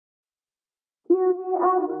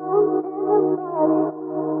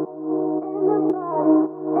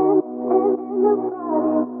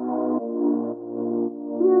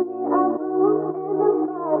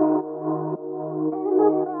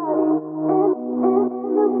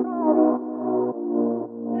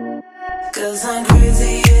'Cause I'm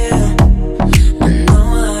crazy, yeah. I know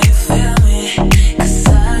how you feel me. 'Cause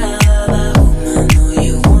I love a woman, know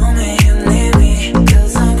you want me, you need me.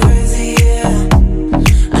 'Cause I'm crazy, yeah.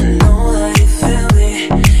 I know how you feel me.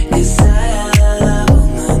 'Cause I love a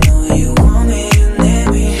woman, know you want me, you need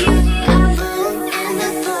me. You're the apple and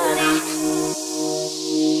the body.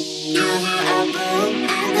 You're the apple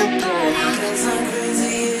and the body. 'Cause I'm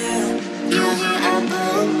crazy, yeah. You're the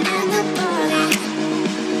apple and the body.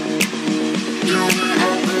 You're the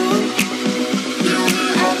apple. You're the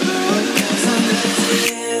apple. 'Cause I'm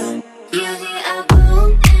crazy, yeah. You're the apple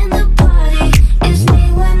and the body. It's me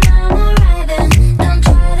when I'm arriving. Don't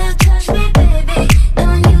try to touch me, baby.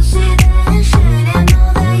 Don't you see that I'm shining? Know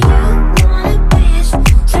that you want a piece.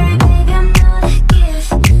 Sorry, baby, I'm not a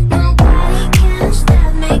gift. Nobody can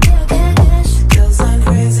stop me, cause 'Cause I'm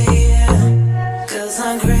crazy, yeah. 'Cause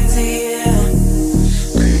I'm crazy, yeah.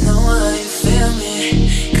 I know how you feel me.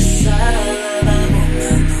 'Cause I love that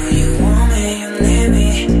woman, know you want me, you need me.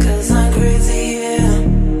 'Cause I'm crazy, yeah.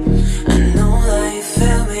 I know how you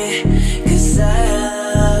feel me. 'Cause I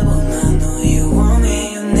love that woman, know you want me,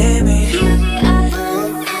 you need me. you're the apple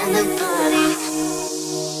and the body.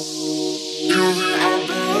 You're the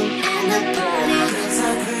apple and the body. 'Cause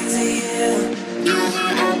I'm crazy, yeah. You're the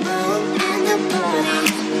apple and the body.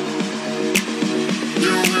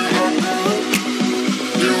 You're the apple.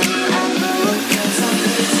 You're the apple. 'Cause I'm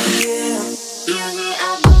crazy, yeah. You're the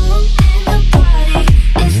apple and the body.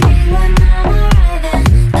 It's me when I'm arriving.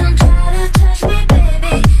 Don't try to touch me,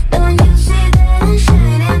 baby. Don't you see that I'm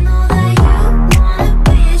shining? Know that you want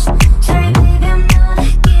a piece. Sorry, baby, I'm not a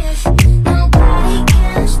gift. Nobody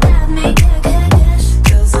can stop me, cause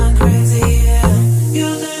 'Cause I'm crazy, yeah. Yo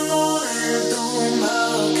tengo esto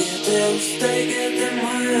mal que te guste y que te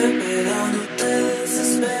mueve, pero no te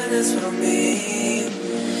desesperes por mí.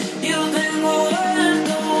 Yo tengo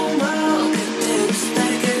esto mal que te guste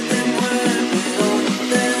y que te mueve, pero no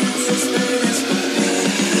te desesperes por mí.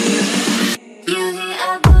 you're the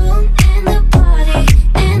apple and the body.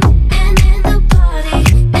 And in the body.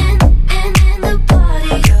 And in the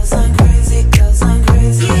body. 'Cause I'm crazy, 'cause I'm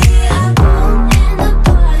crazy, You're the yeah. apple and the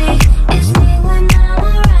body. It's me when I'm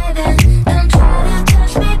arriving. Don't try to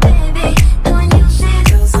touch me, baby. Don't you see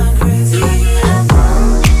that? 'Cause I'm crazy, You're the yeah.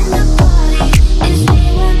 apple and the body.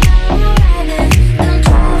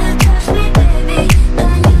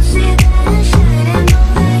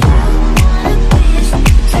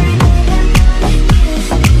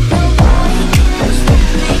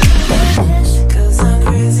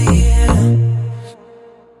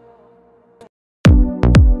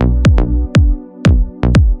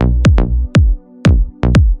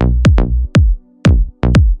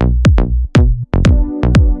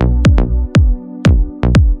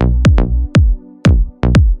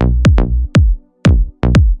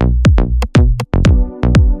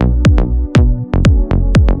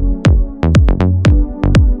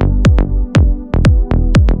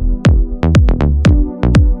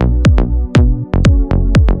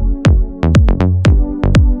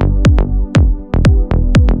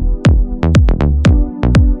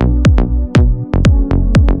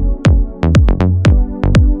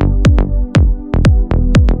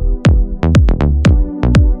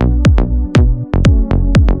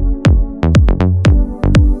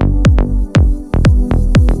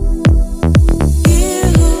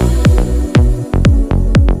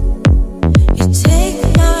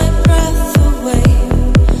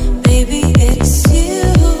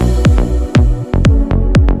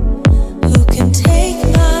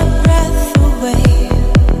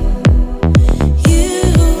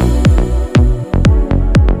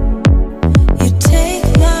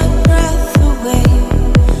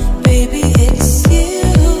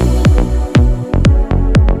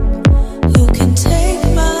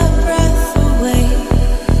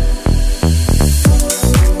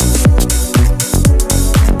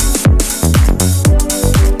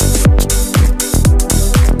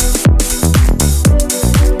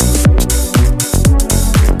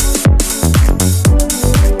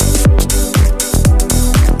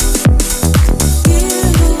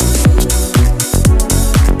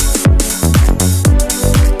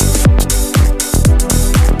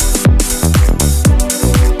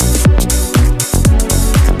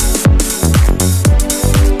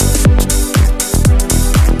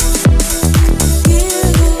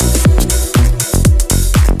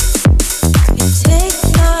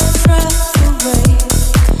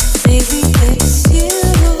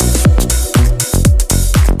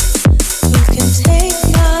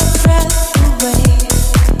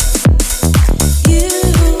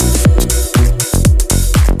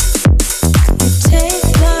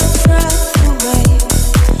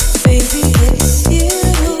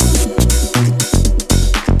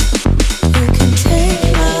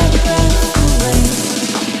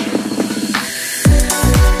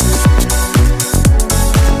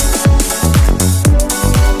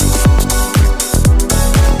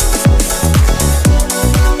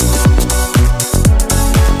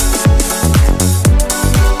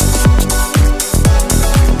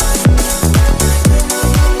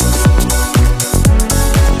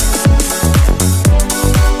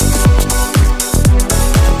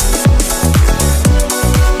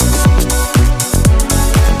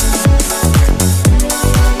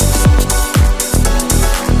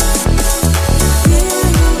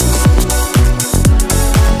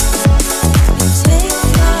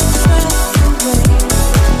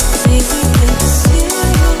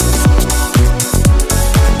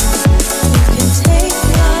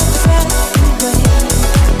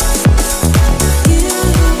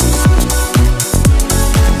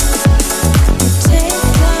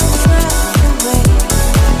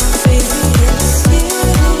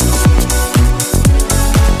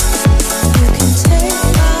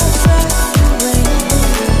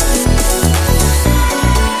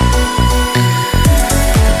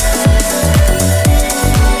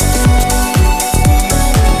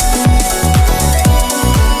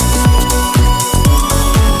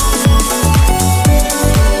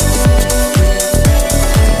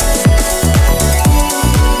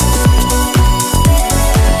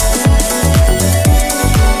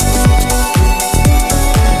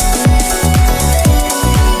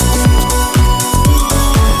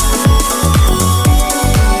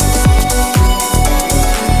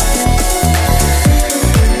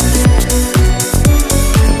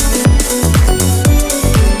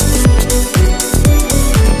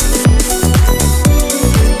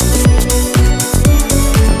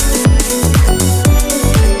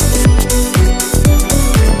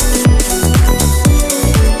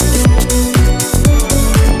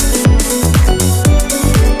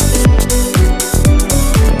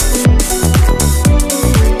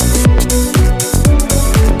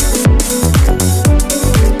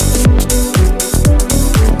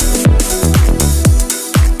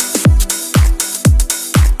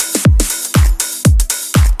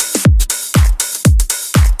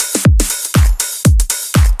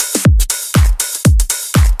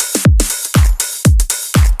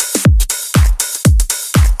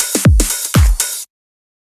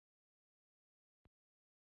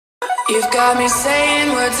 You've got me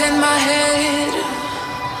saying words in my head,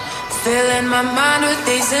 filling my mind with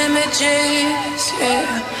these images,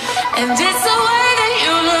 yeah. And it's the way that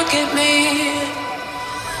you look at me,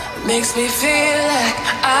 makes me feel like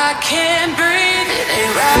I can't breathe. It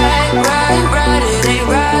ain't right, right, right. It ain't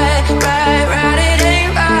right, right, right. It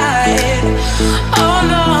ain't right. Oh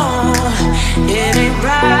no, it ain't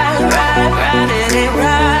right, right, right. It ain't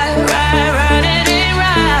right, right, right. It ain't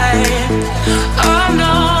right. Oh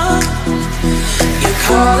no, you're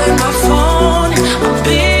calling my phone. I'm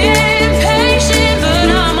being patient, but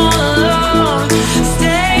I'm all alone.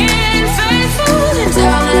 Staying faithful, and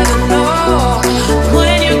I'll never know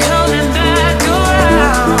when you're coming back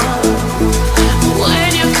around. When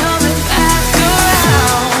you're coming back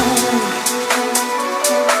around.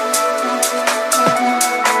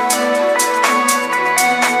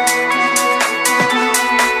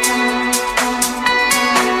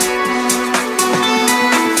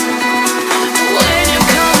 When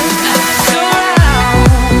you're coming back around.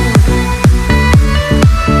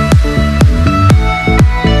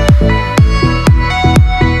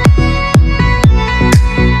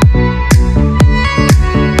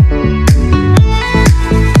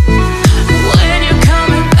 When you're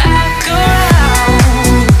coming back around.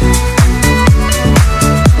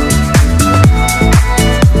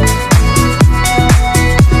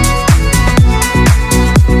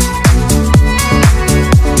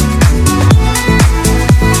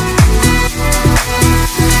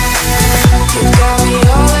 You've got me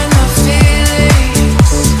all in my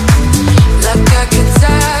feelings, like I could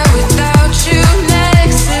die without you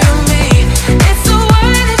next to me. It's the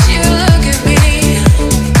way that you look at me,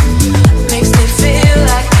 makes me feel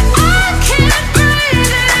like I can't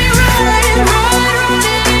breathe. It ain't right, right, right.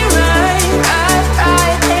 It ain't right, right,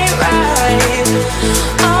 right. It ain't right.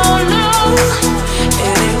 Oh no,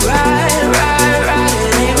 it ain't right, right, right.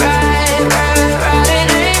 It ain't right, right, right.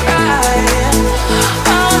 It ain't right.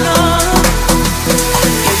 Oh no,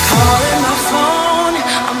 you're calling my phone.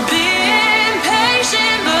 I'm being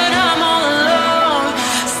patient, but I'm all alone.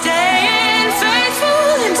 Staying faithful,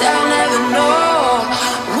 and I'll never know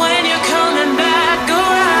when you're coming back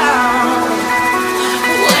around.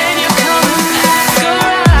 When you're coming back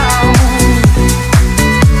around.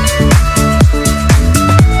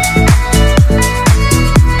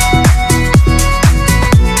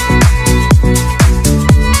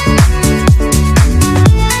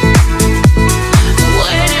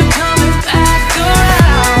 When you're coming back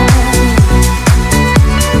around.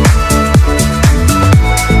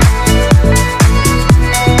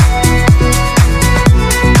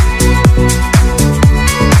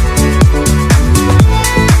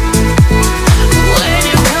 When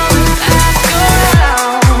you're coming back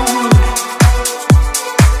around.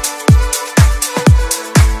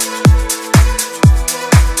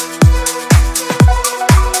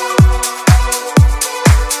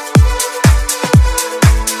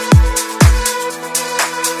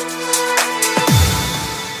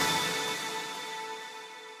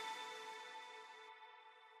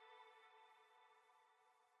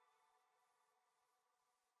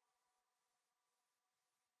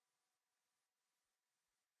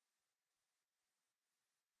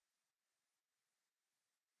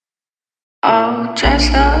 All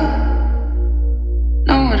dressed up,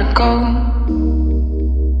 nowhere to go.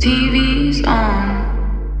 TV's on,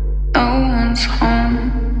 no one's home.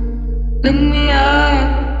 Look me up,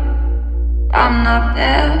 I'm not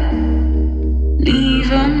there.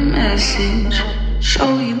 Leave a message,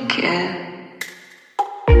 show you care.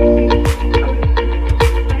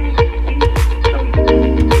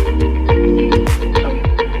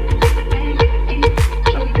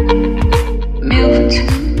 Meal for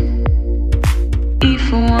two, eat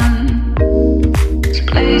for one. This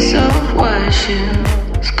place of worship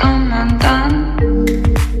has come undone.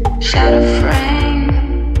 Shadow frame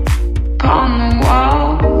upon the wall,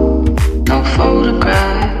 no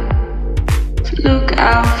photograph to look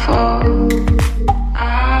out for.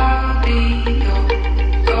 I'll be your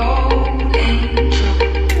gold angel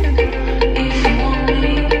if you want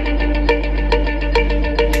me.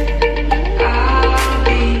 I'll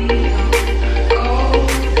be your gold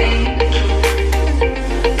angel,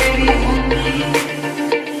 baby, you want me.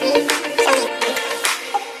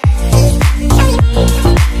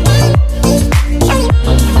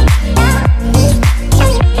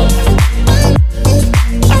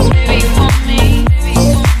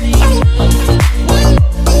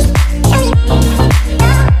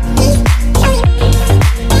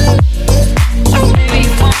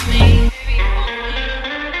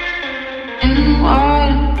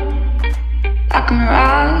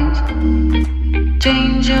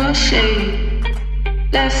 Change your shape,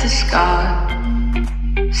 left a scar.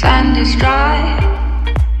 Sand is dry,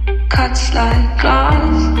 cuts like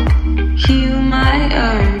glass. Heal my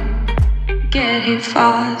earth, get here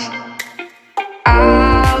fast.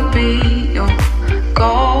 I'll be your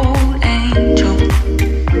gold angel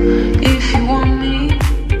if you want me.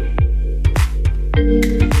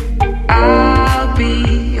 I'll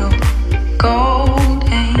be your gold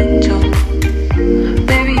angel.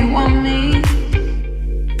 Baby, you want me?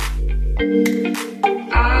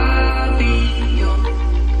 I'll be your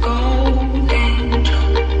gold angel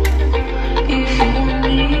if you want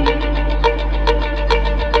me.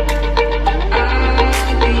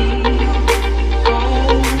 I'll be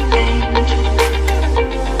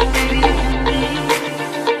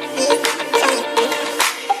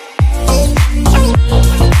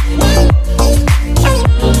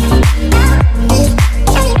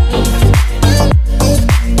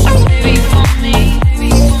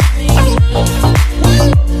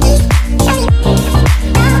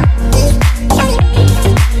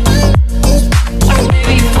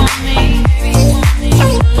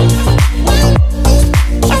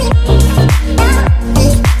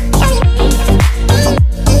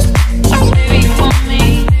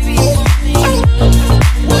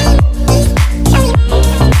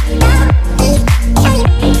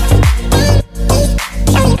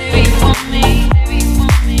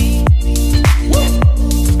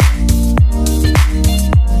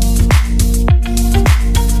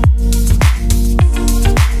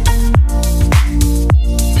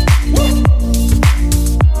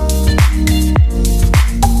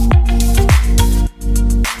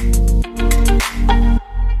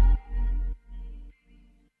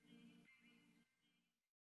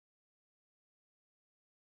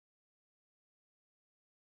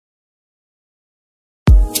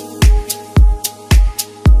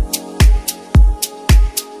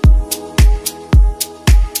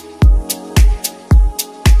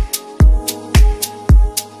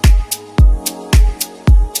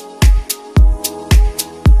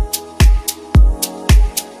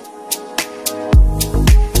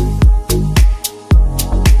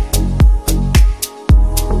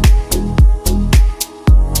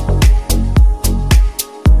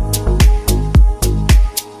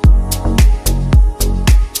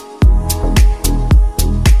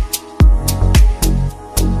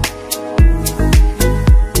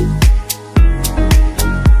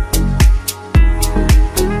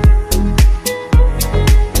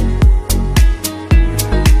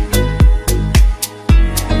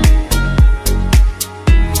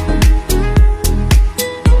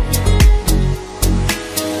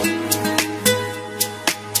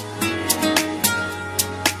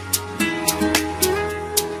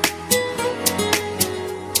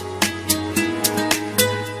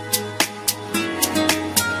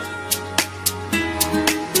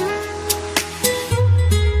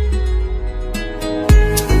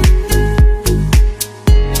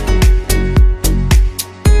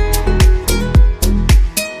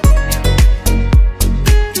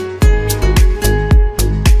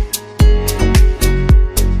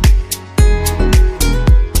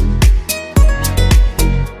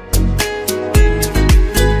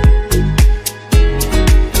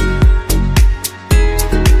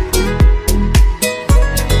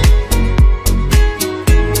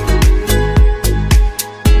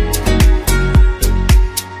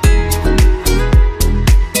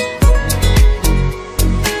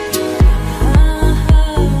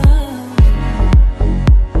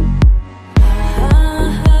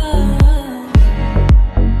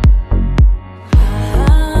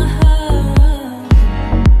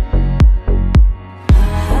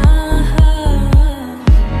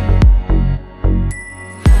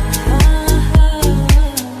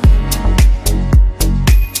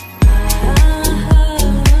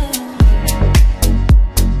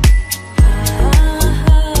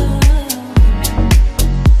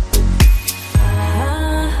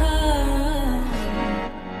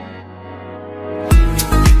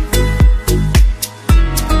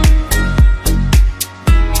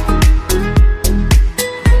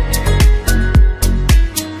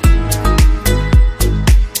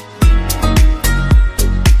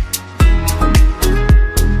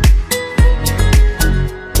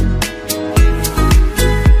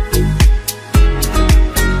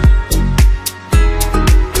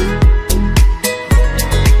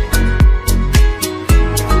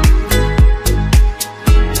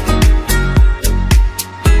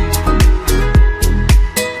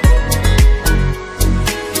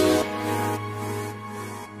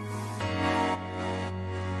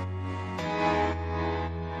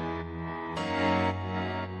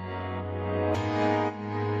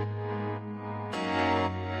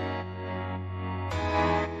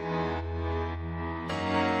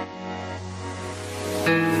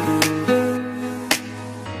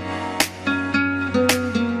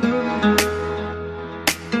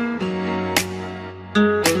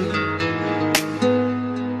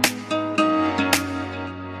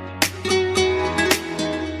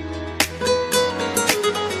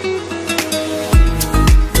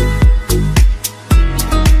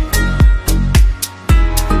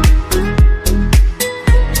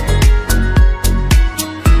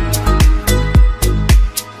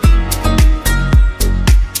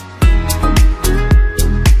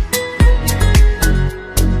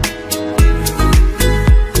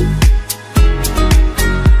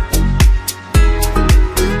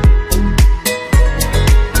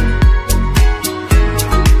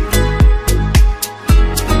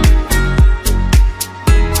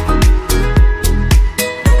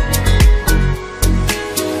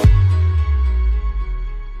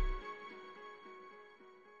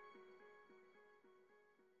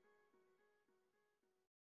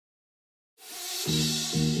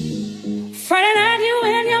Friday night, you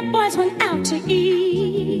and your boys went out to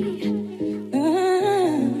eat.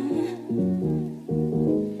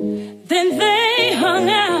 Then they hung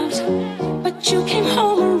out, but you came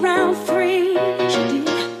home around 3. Yes, you did.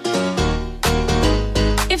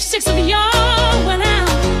 If 6 of y'all went out,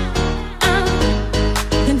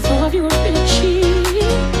 then 4 of you were really cheap.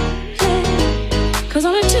 Yeah. 'Cause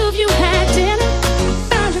only 2 of you had dinner.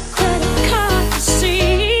 Found your credit card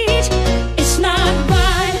receipt. It's not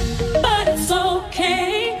right, but it's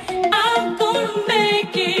okay. I'm gonna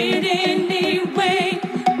make it anyway.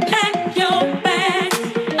 Pack your bags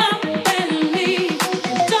up and leave.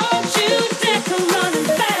 Don't you dare come running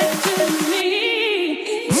back.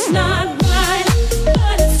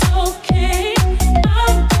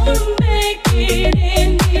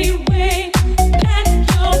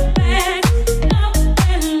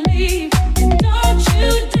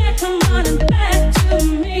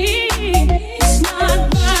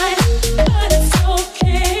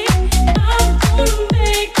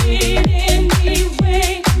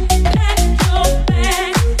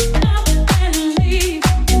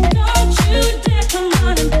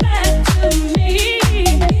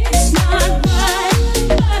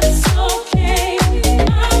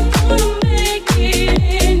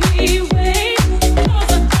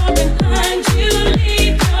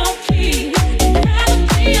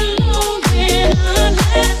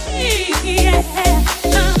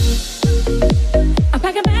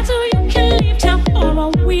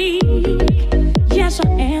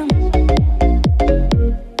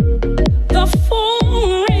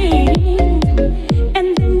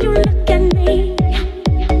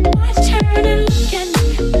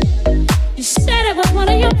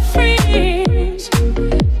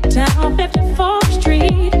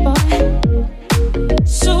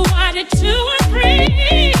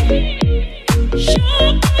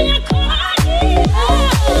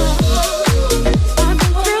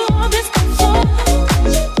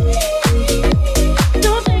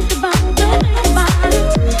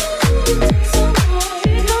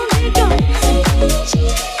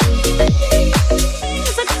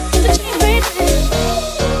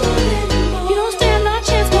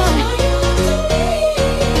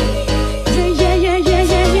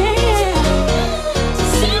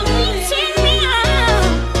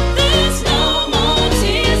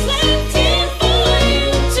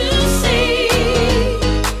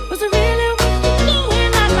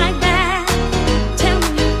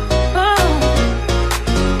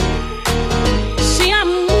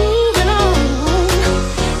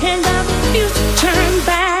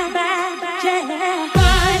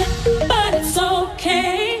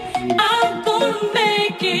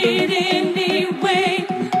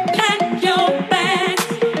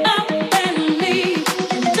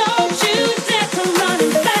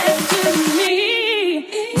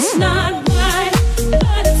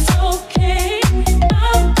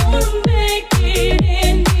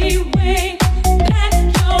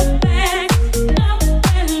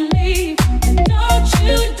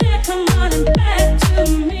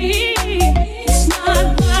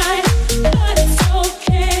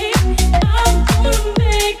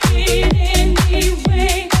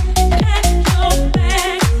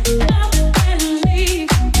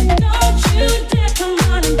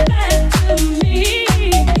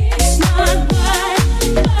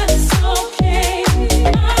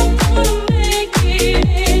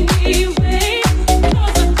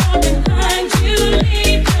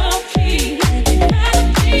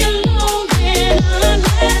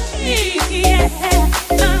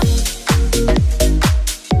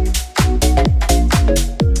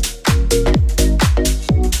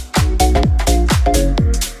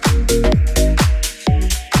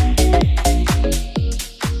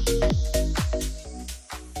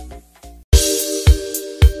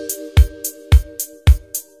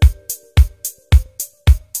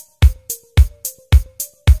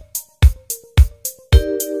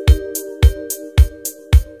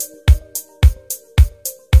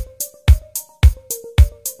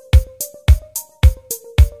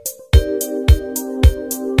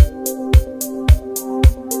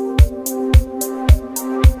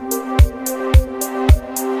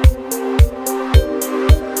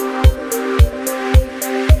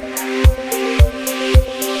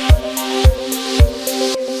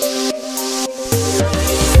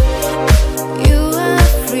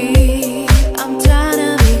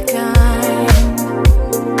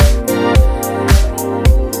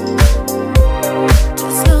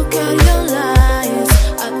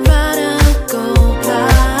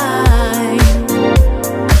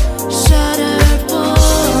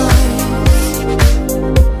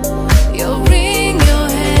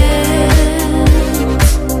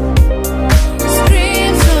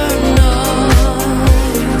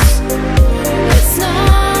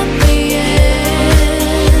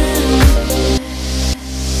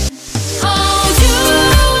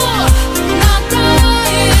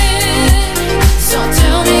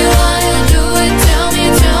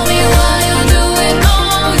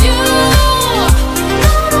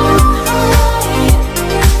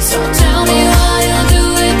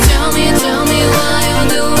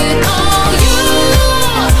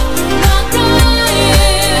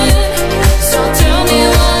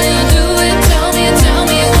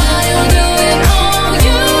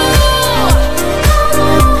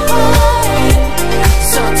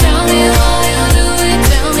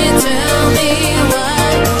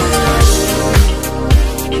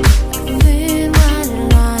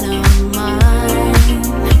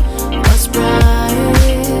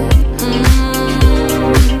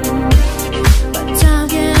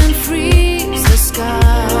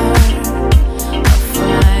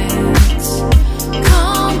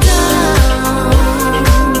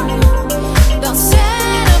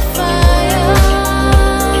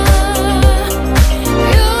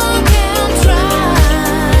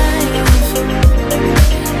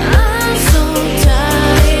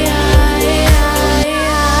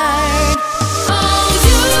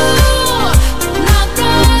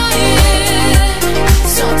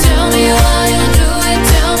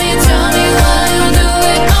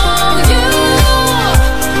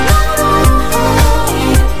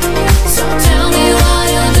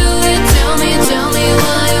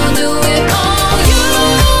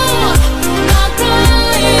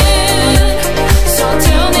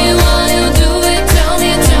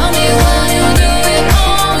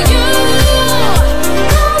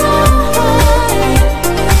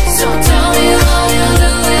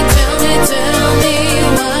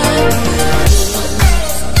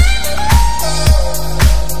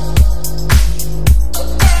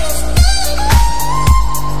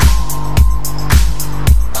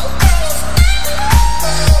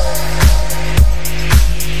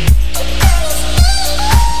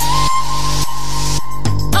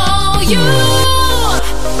 you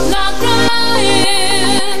not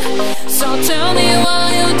crying. So tell me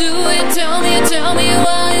why you do it. Tell me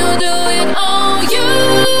why you do it. Oh, you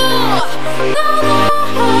not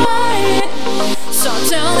crying. So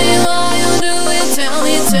tell me why you do it. Tell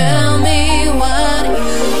me what you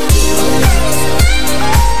do.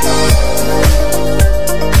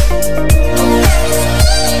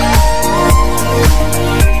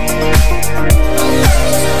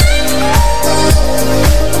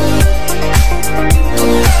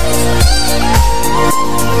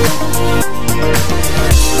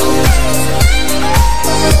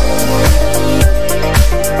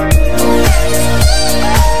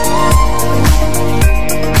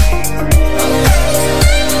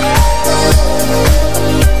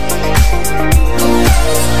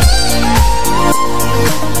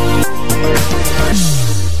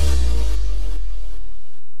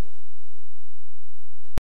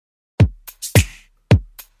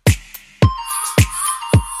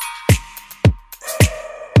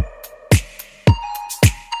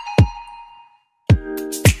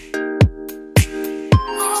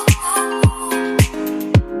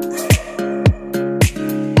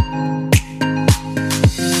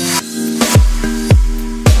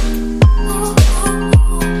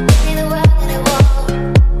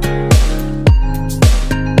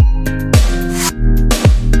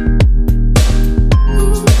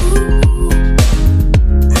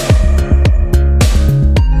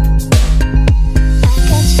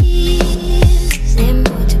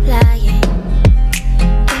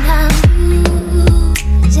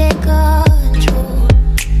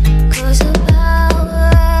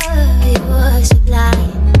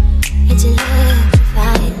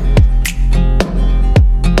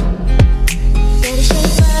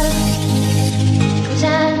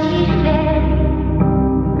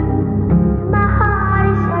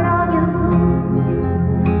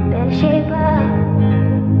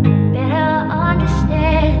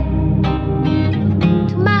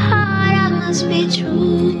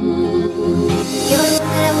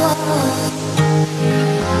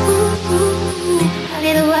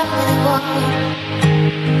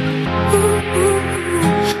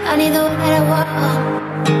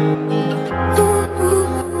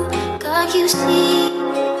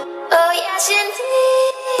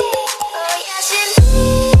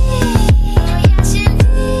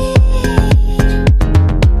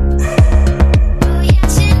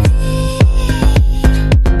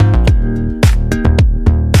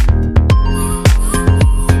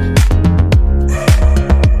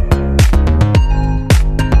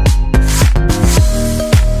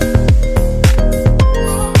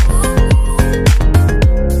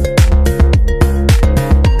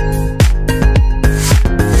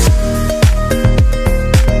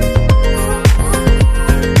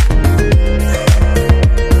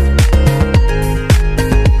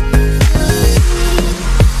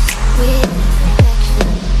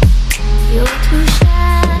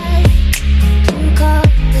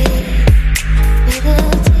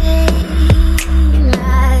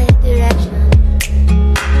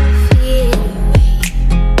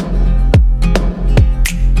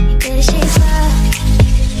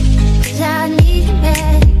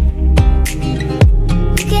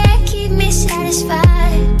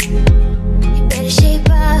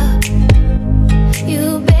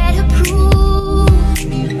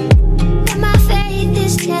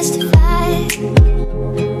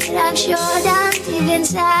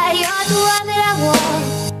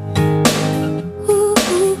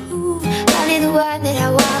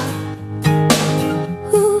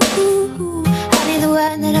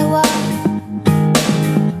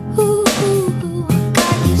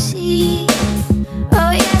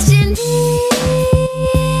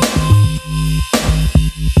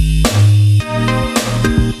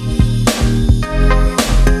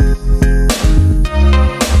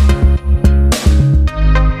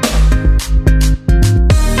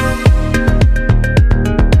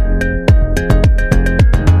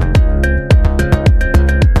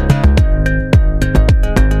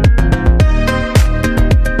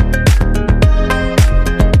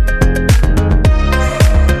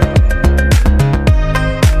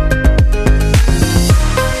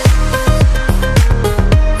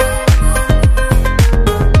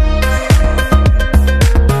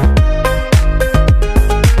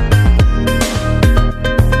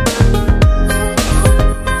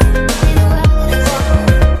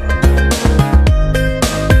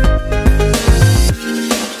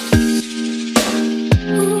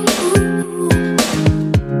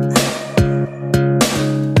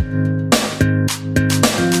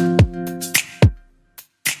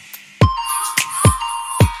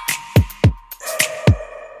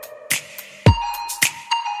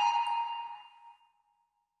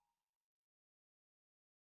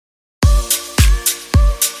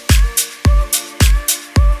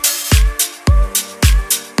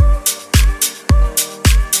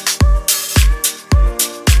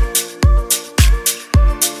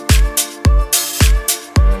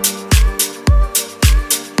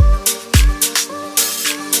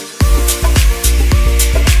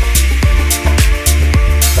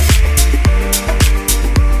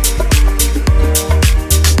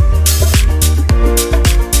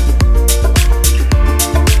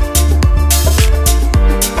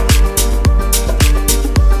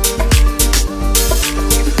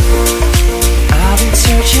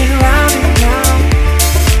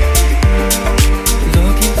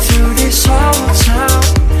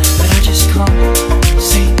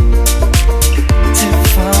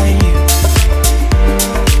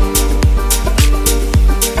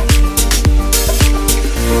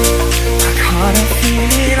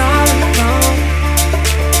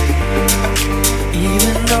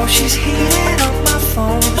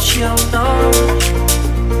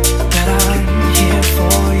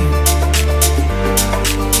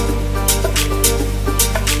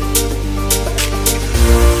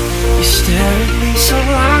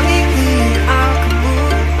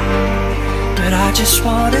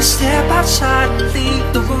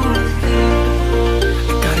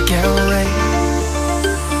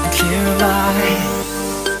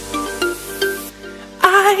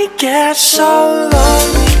 get so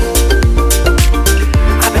lonely.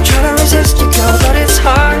 I've been trying to resist you, girl, but it's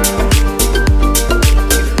hard.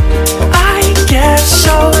 I get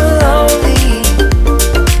so lonely.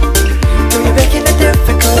 Though you're making it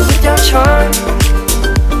difficult with your charm.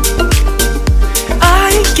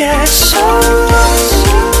 I get so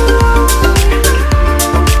lonely.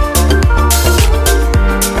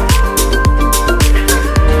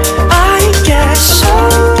 I get so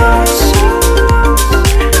lonely.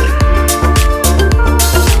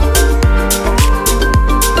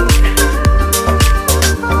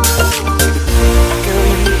 Girl,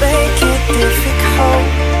 you make it difficult.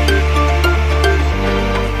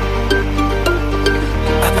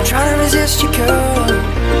 I've been trying to resist you, girl.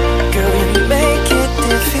 Girl, you make it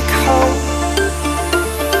difficult.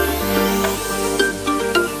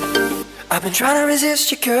 I've been trying to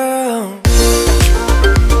resist you, girl.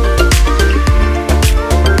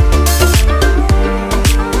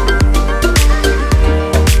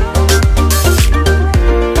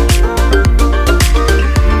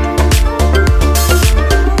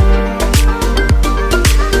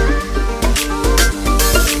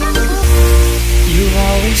 You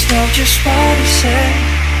always know just what to say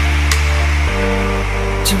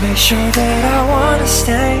to make sure that I wanna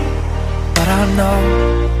stay. But I know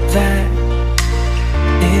that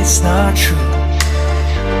it's not true.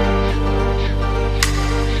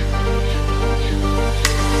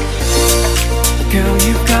 Girl,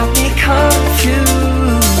 you got me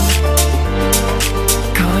confused.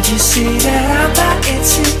 Can't you see that I'm not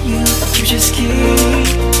into you? You just keep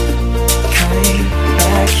coming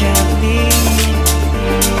back at me.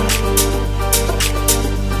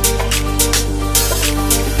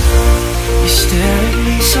 You stare at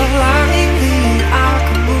me so longingly, I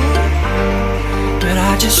can move, but I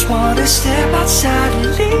just wanna step outside and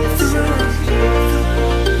leave the room.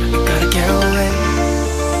 I gotta get away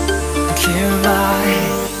and clear my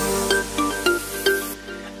head.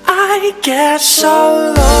 I get so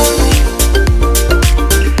lonely.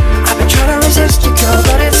 I've been trying to resist you, girl,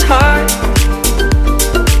 but it's hard.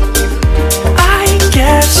 I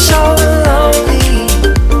get so lonely.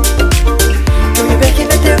 Girl, you're making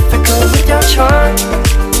it difficult with your charm.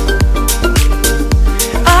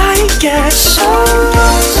 I get so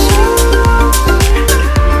lonely.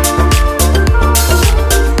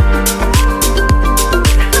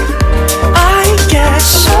 I get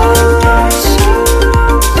so lonely.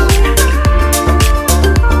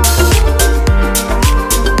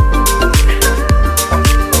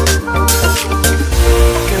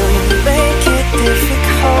 Girl, you make it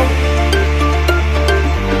difficult.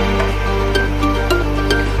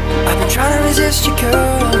 I've been trying to resist you,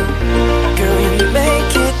 girl. Girl, you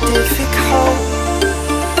make it difficult.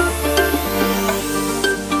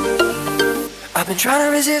 I've been trying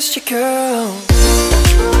to resist you, girl.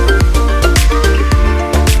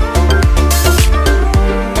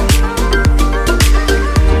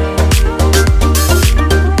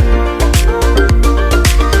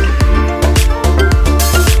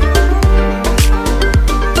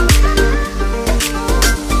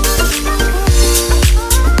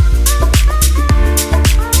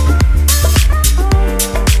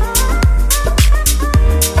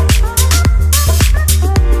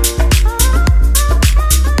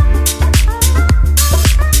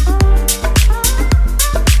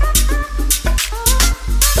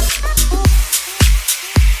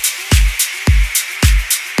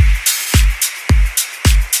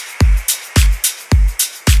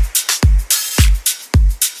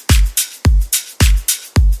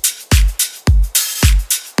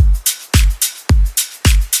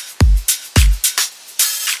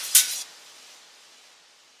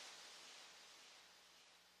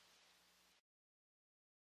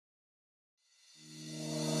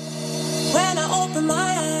 When I open my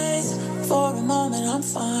eyes, for a moment I'm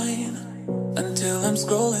fine, until I'm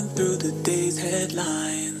scrolling through the day's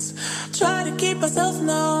headlines. Try to keep myself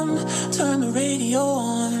numb, turn the radio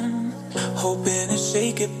on, hoping to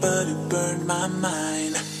shake it, but it burned my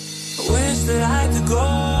mind. I wish that I could go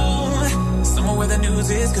somewhere where the news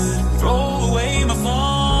is good, throw away my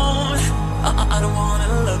phone. I don't wanna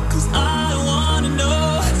look, cause I wanna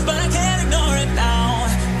know, but I can't ignore it now.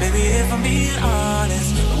 Baby, if I'm being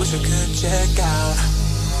honest, I wish I could check out.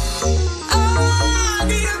 I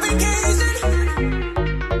need a vacation.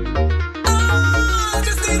 I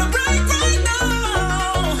just need a break right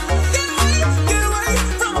now. Get away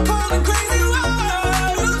from a cold and crazy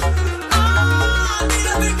world. I need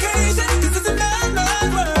a vacation, 'cause it's a mad, mad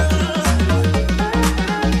world.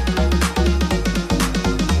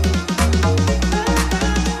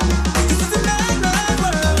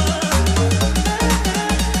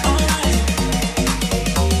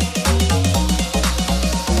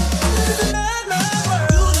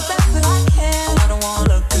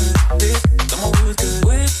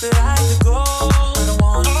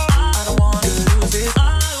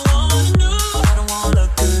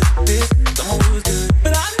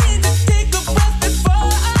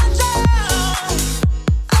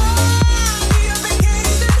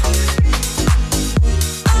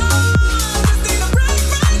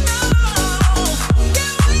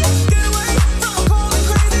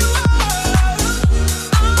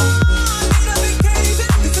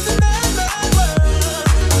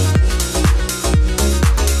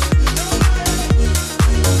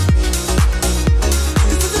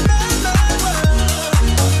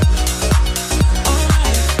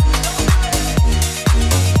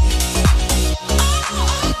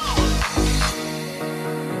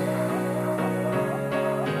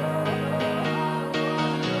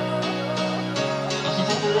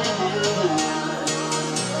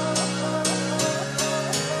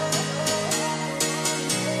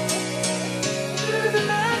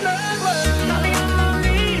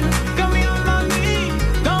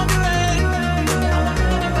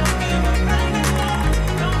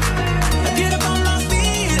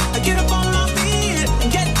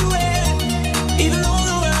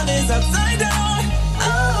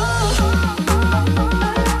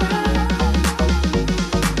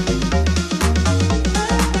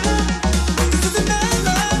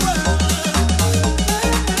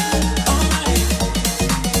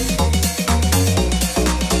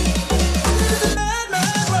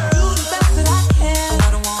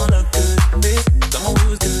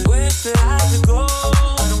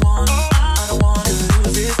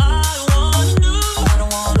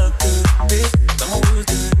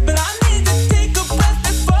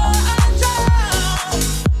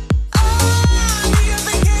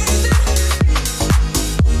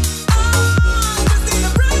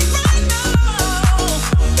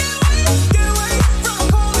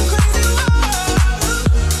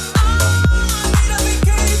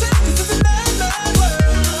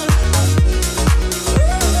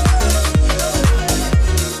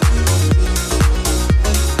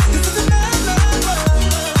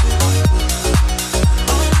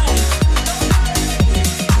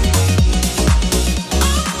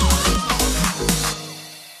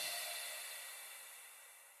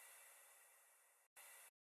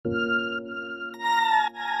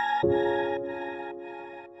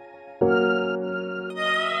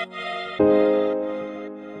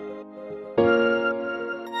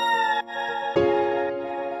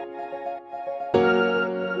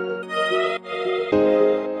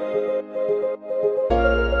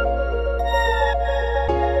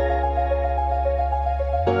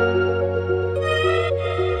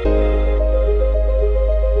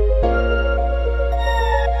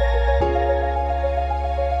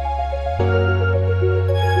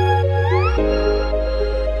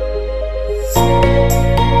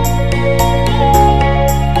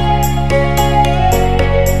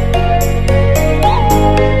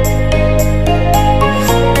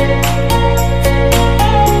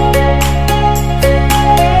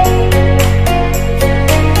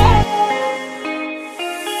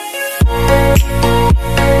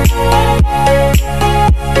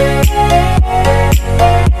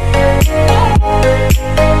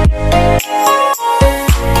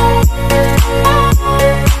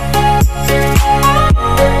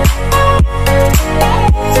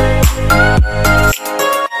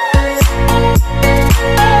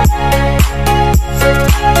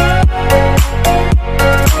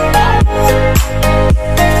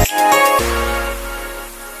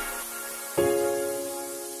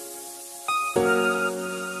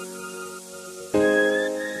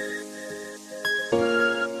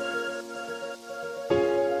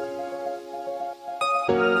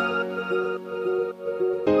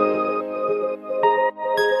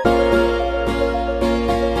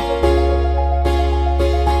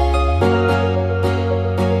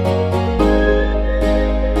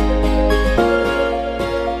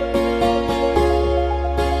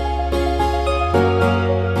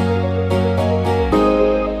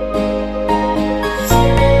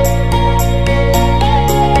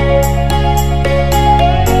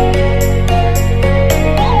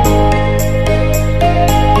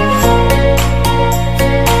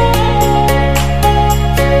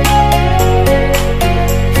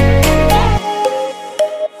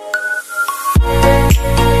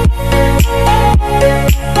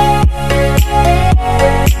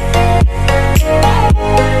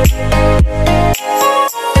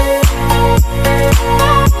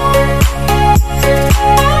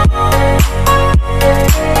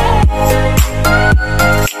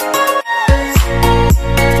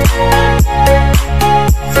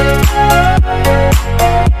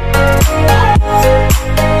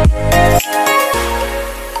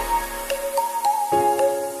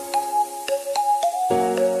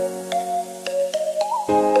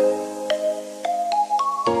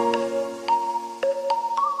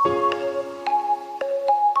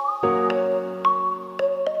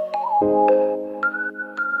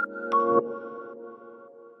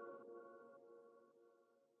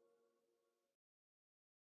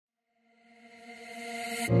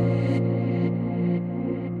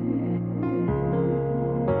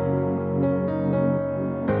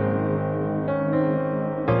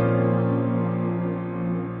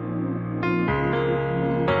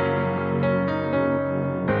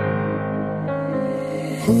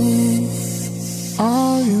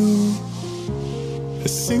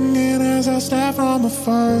 stare from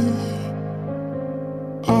afar.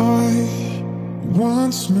 I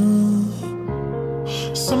once knew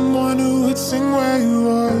someone who would sing where you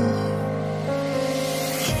are.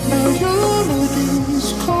 Now your melodies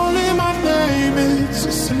calling my name. It's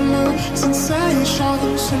a similar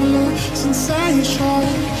sensation, similar sensation.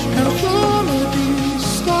 Now your melodies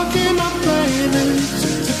stuck in my brain. It's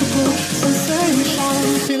a typical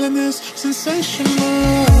sensation, feeling this sensational.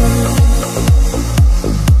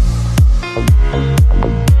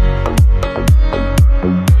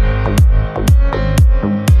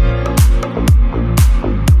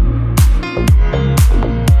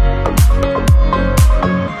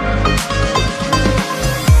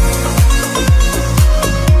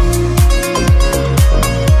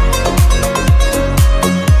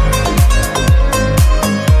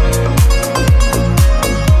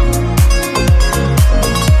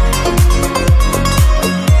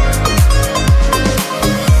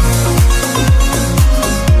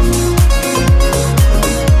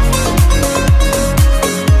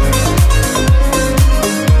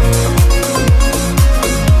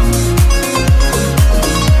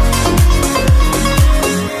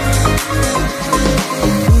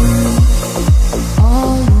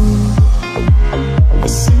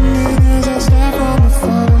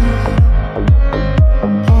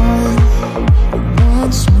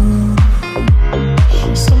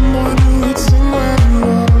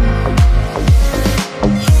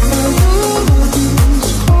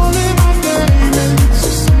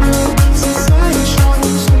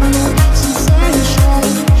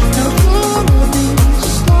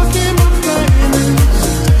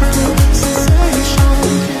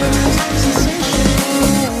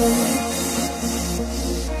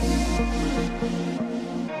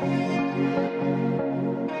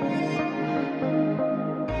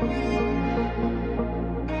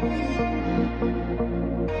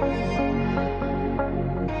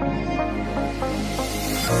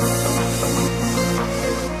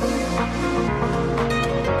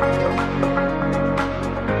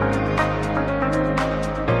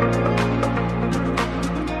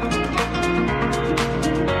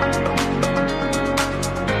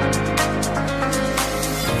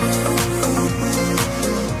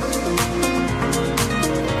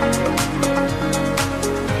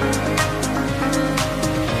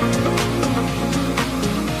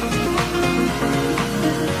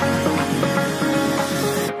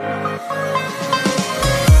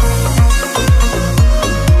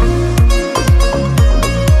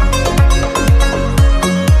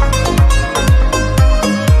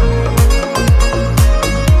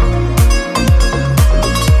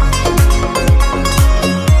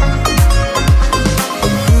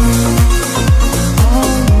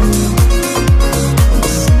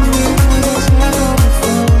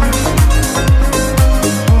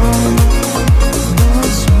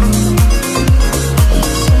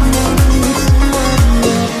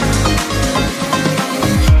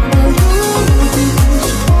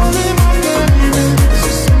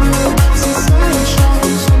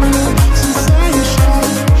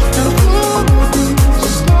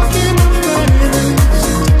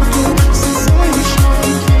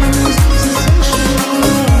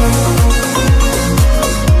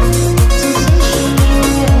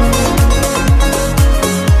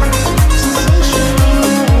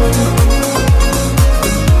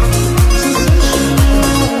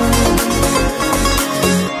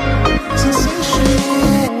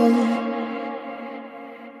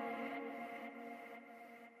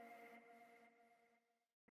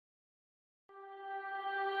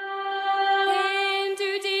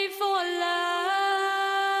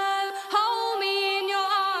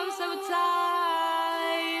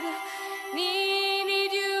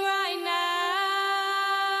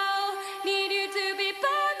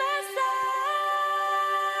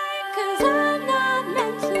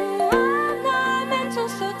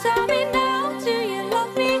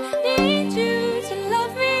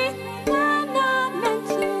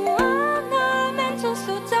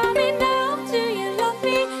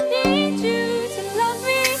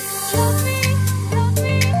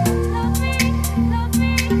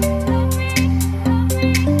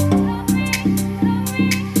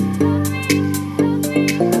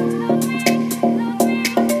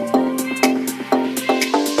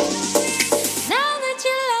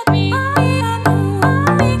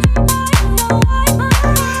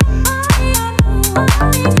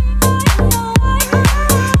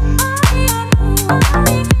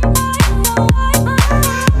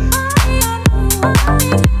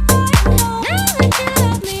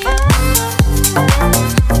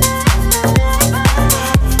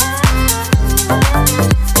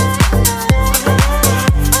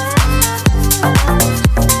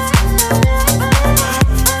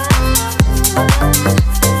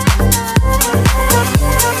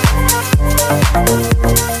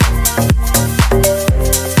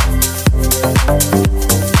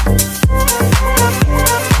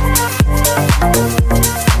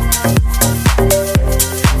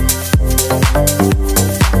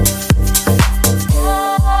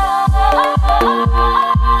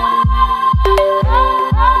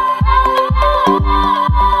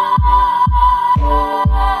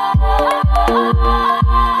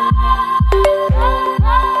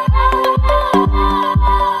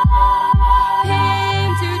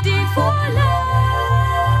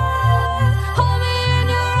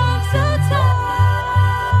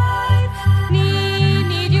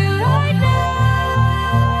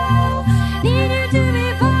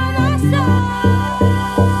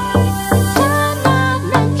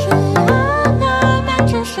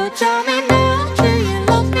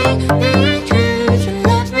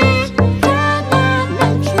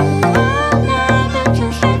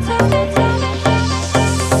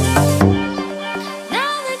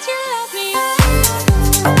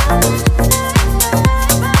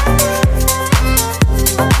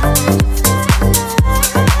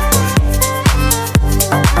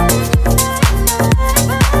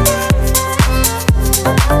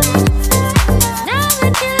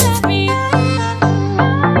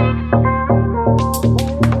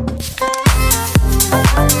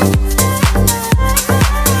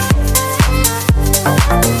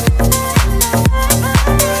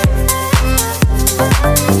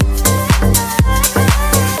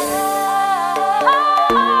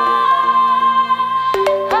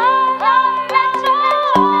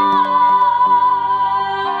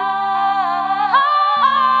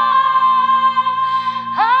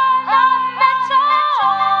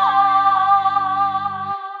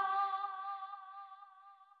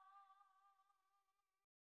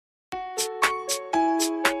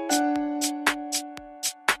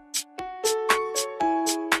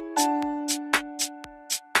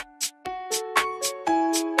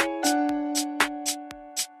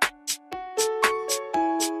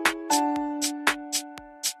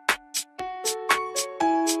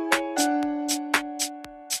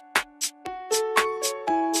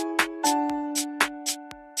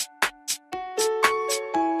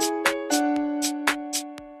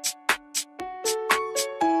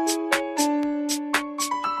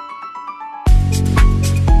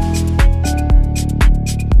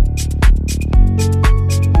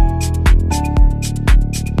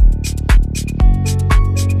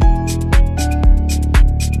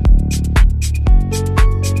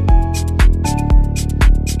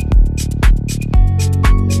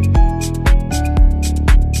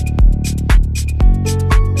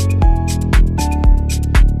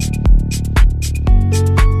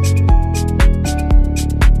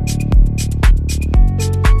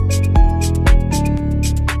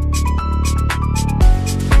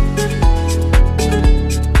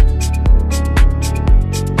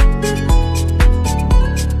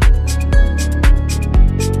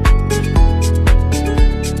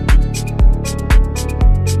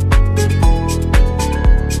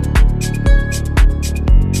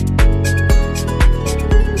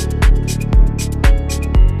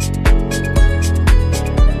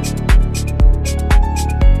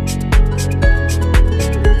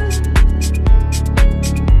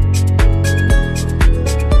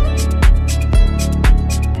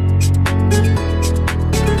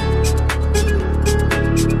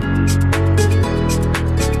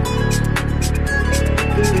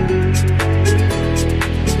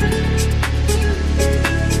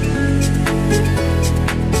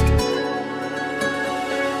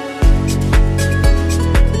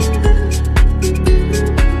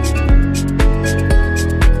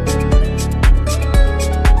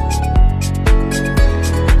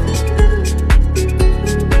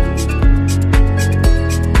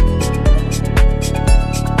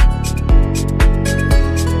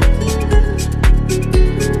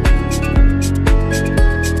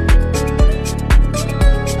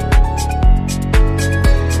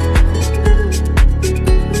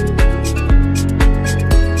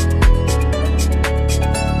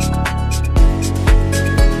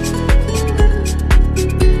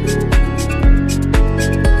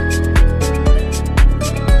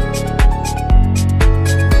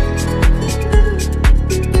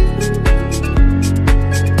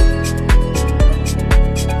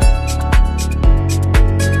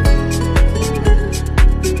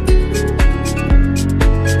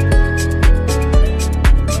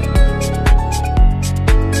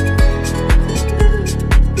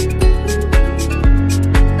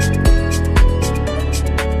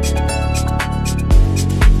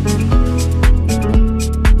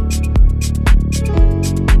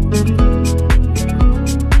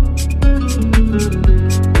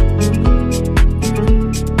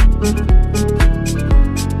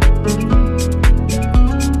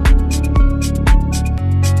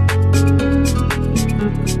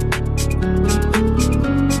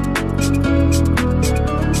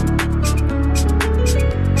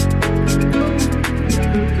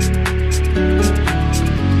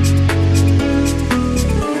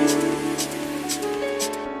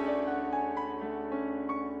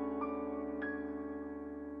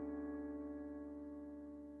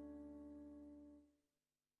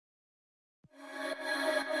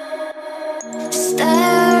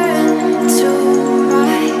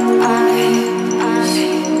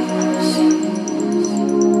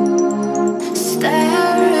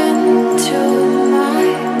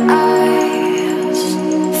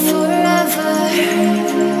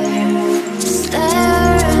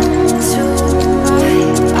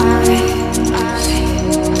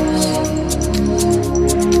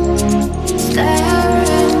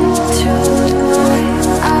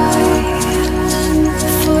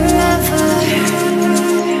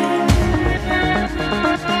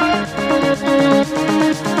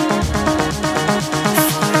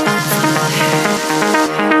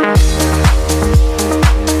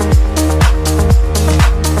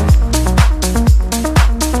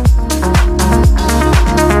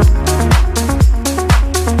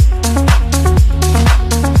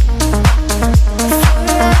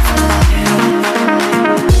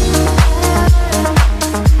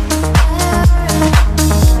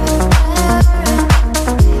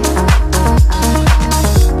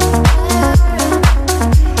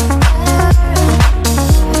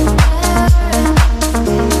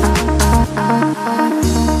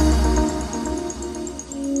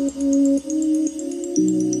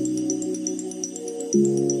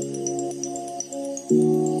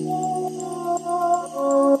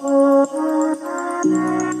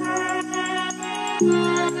 Stare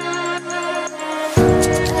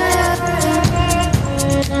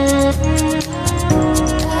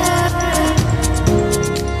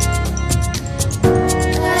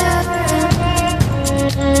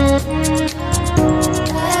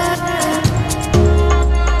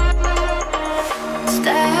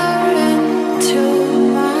into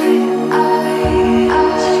my eyes.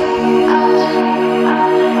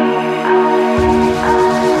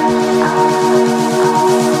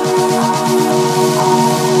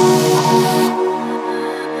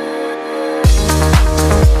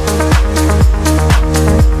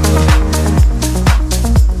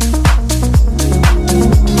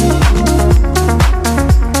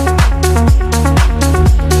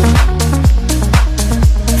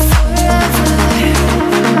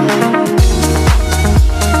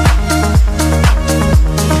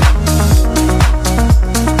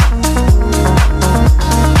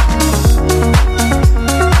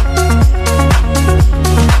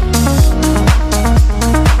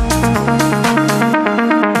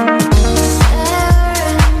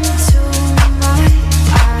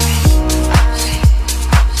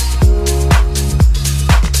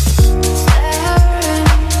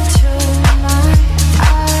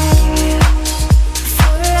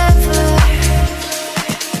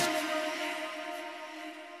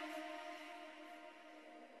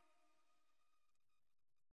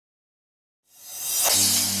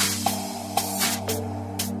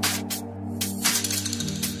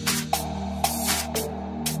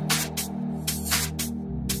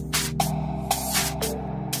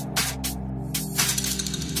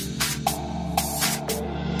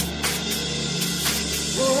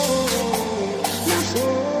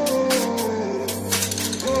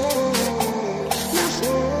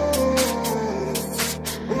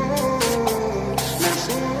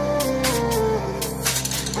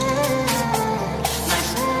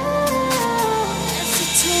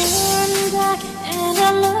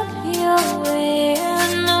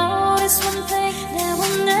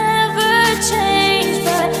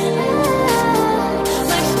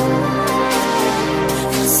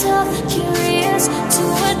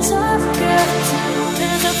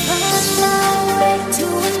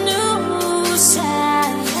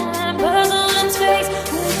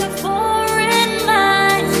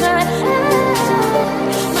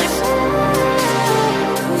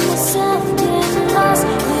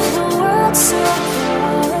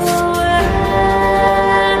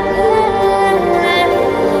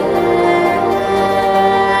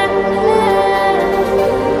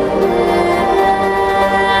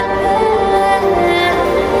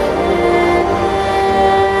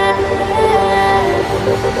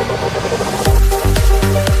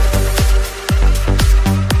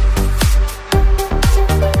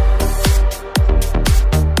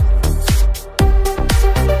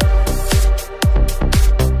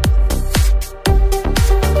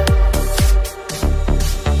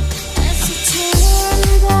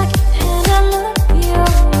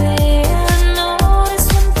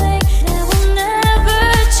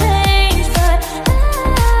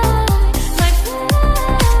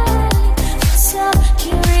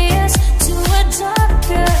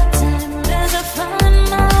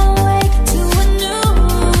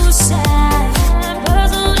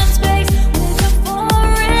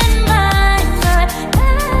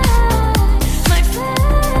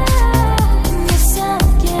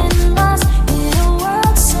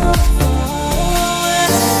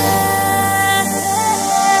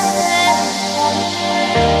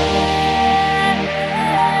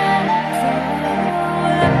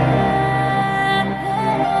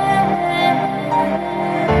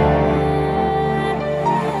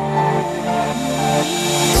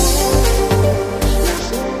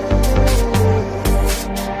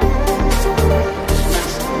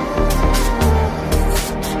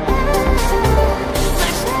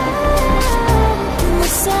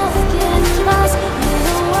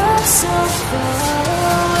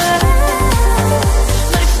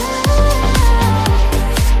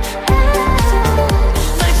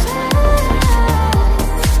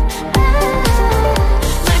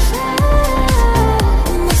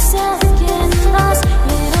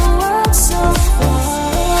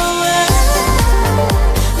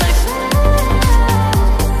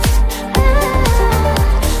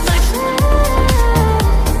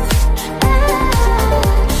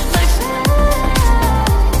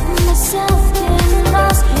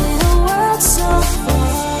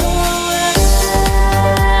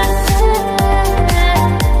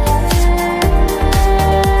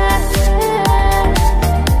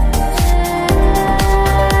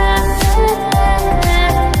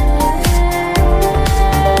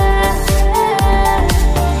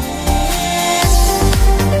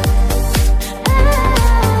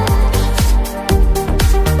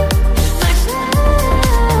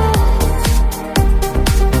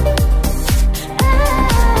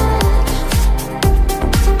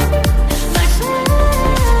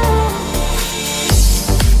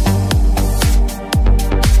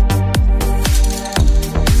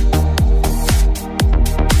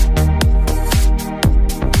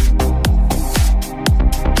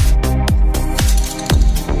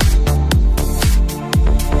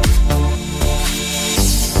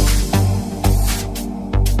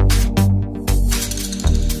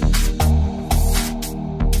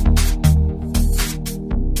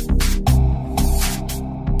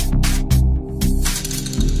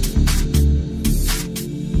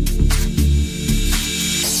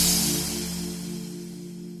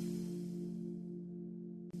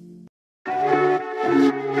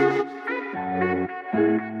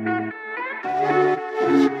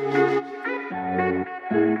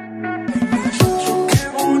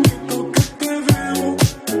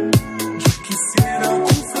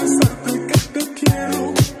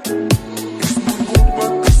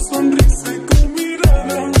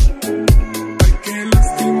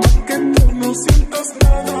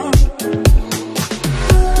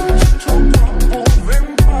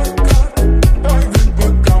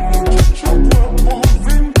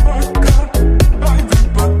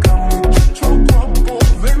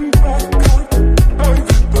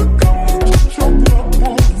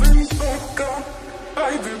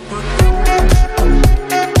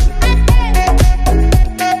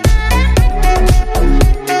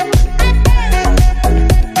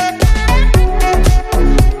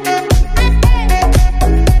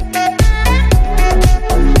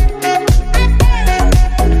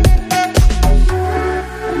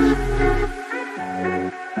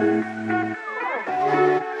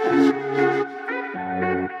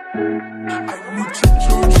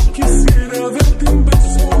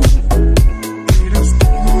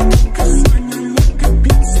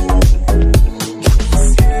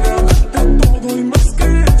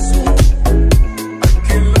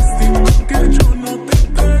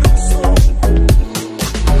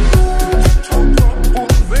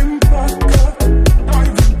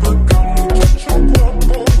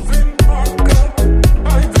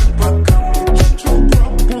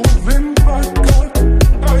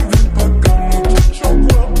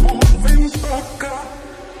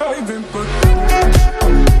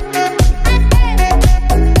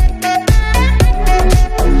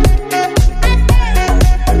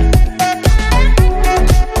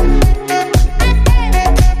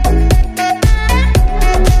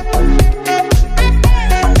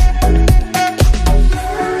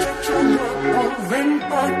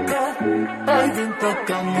 Ay, ven pa'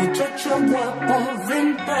 acá, muchacho guapo,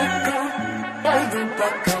 ven pa' acá. Ay, ven pa'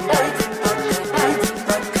 acá, ay, ven pa' acá, ay, ven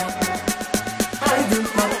pa' acá. Ay, ven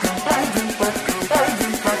pa' acá, ay, ven pa' acá, ay,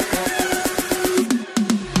 ven pa' acá.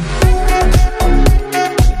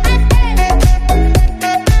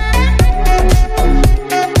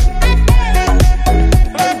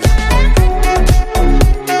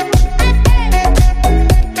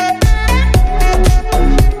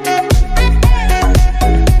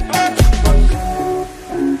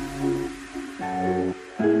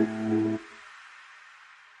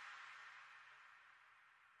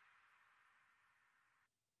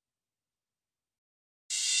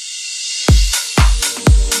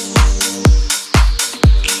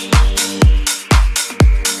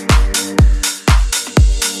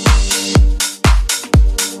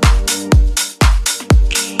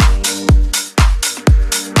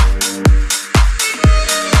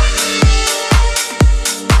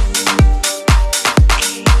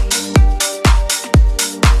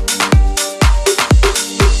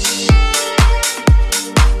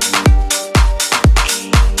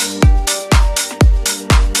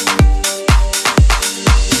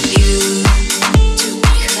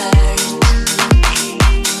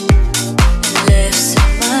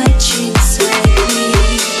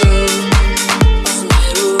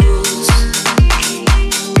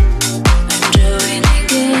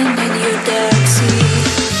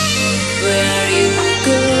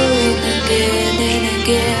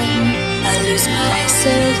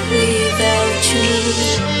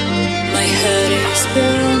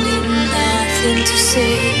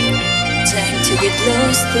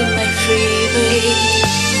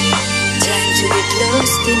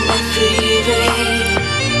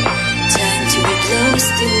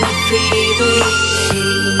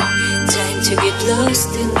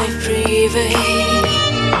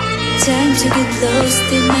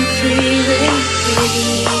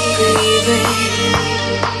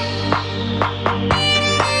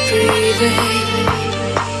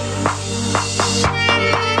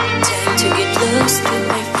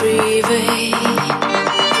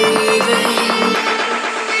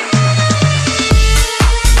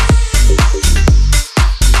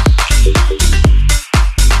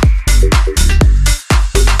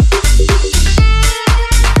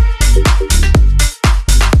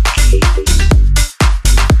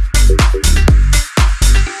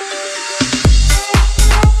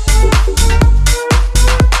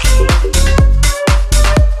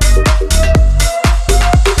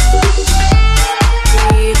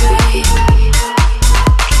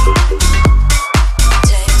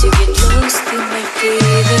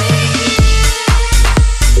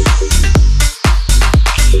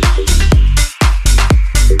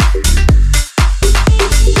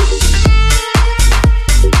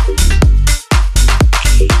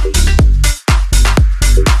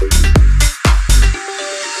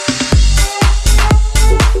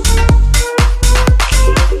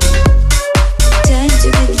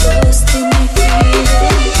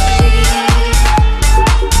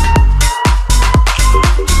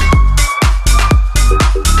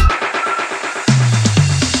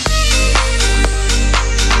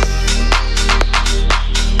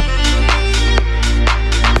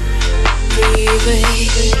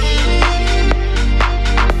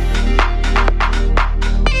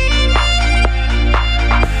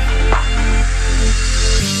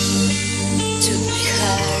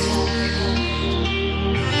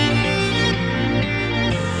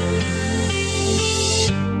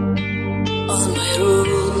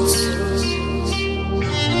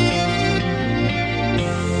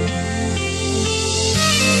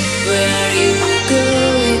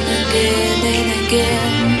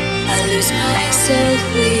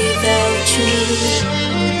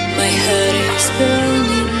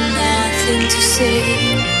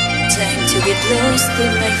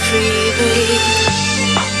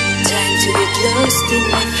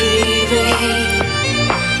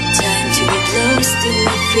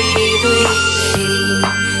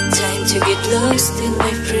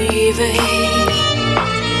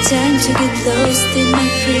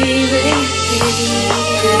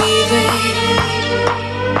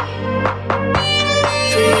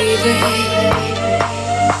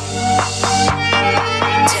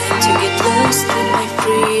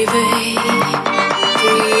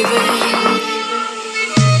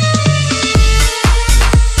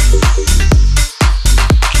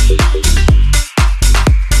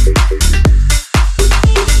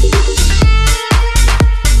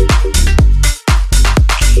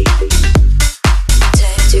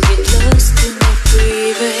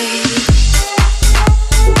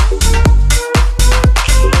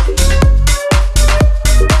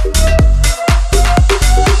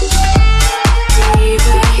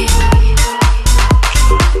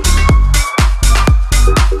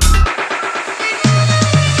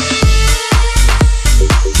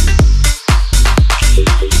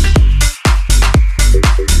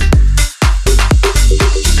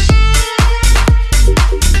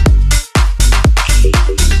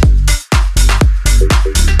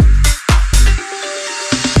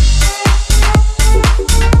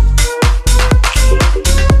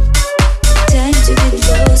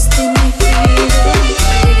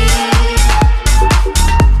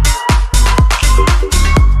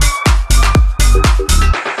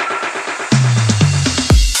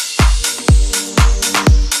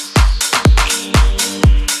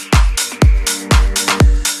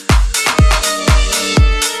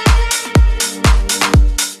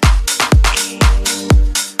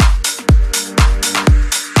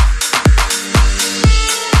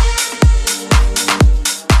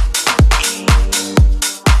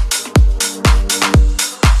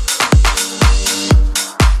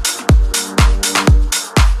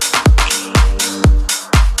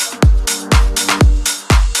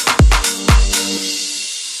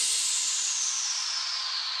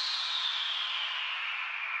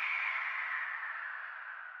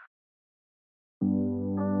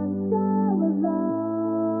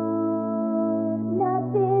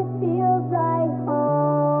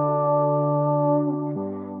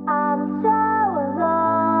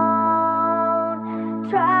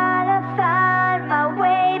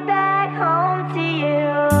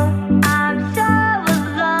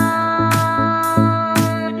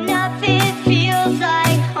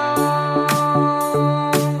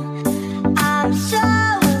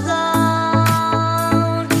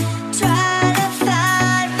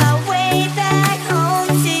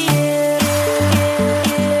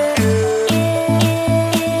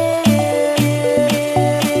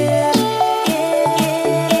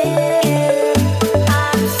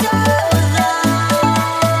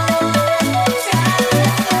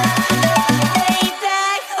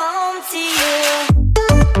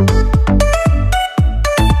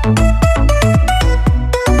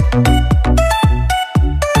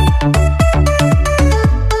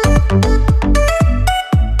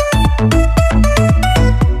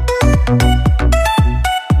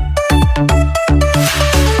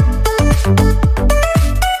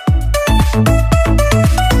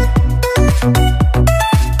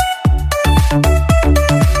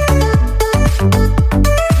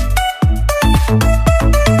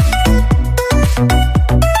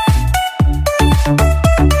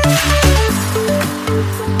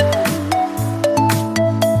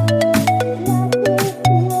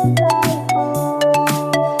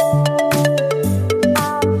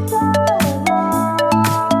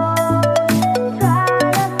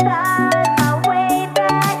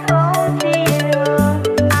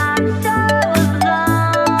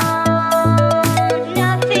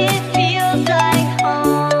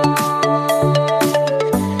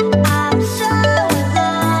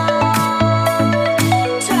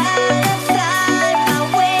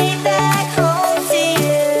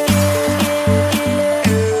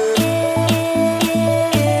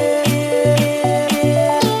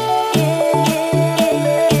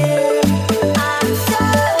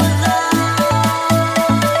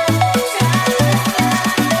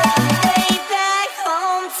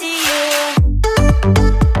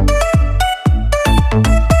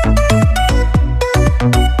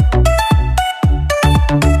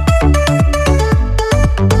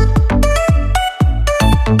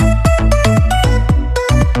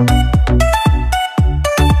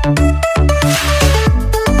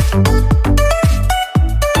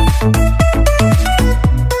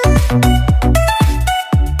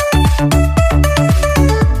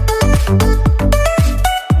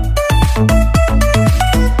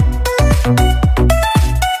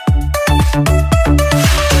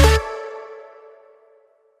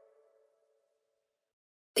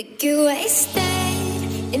 We get wasted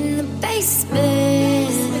in the basement.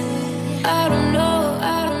 I don't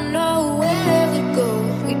know where we go.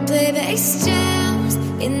 We play bass jams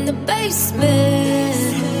in the basement.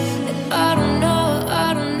 And I don't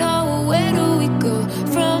know where do we go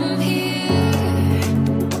from here?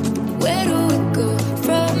 Where do we go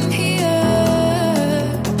from here?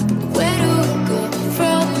 Where do we go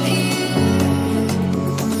from here?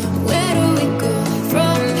 Where do we go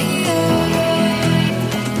from here?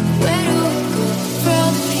 Where do we go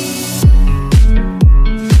from here?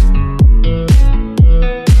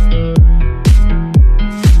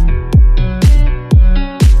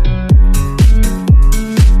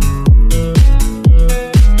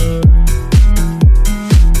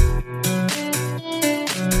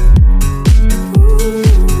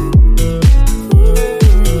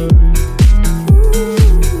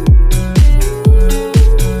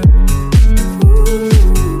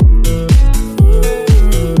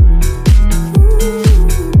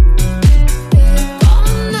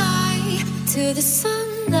 All night to the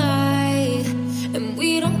sunlight, and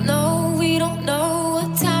we don't know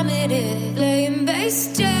what time it is. Playing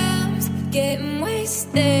bass jams, getting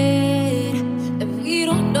wasted, and we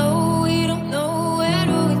don't know where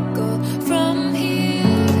do we go from here?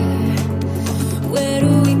 Where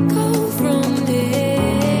do we go from here?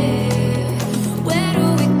 Where do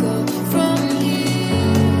we go from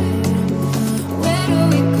here? Where do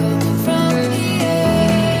we go from here?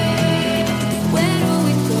 Where do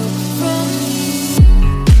we go from here?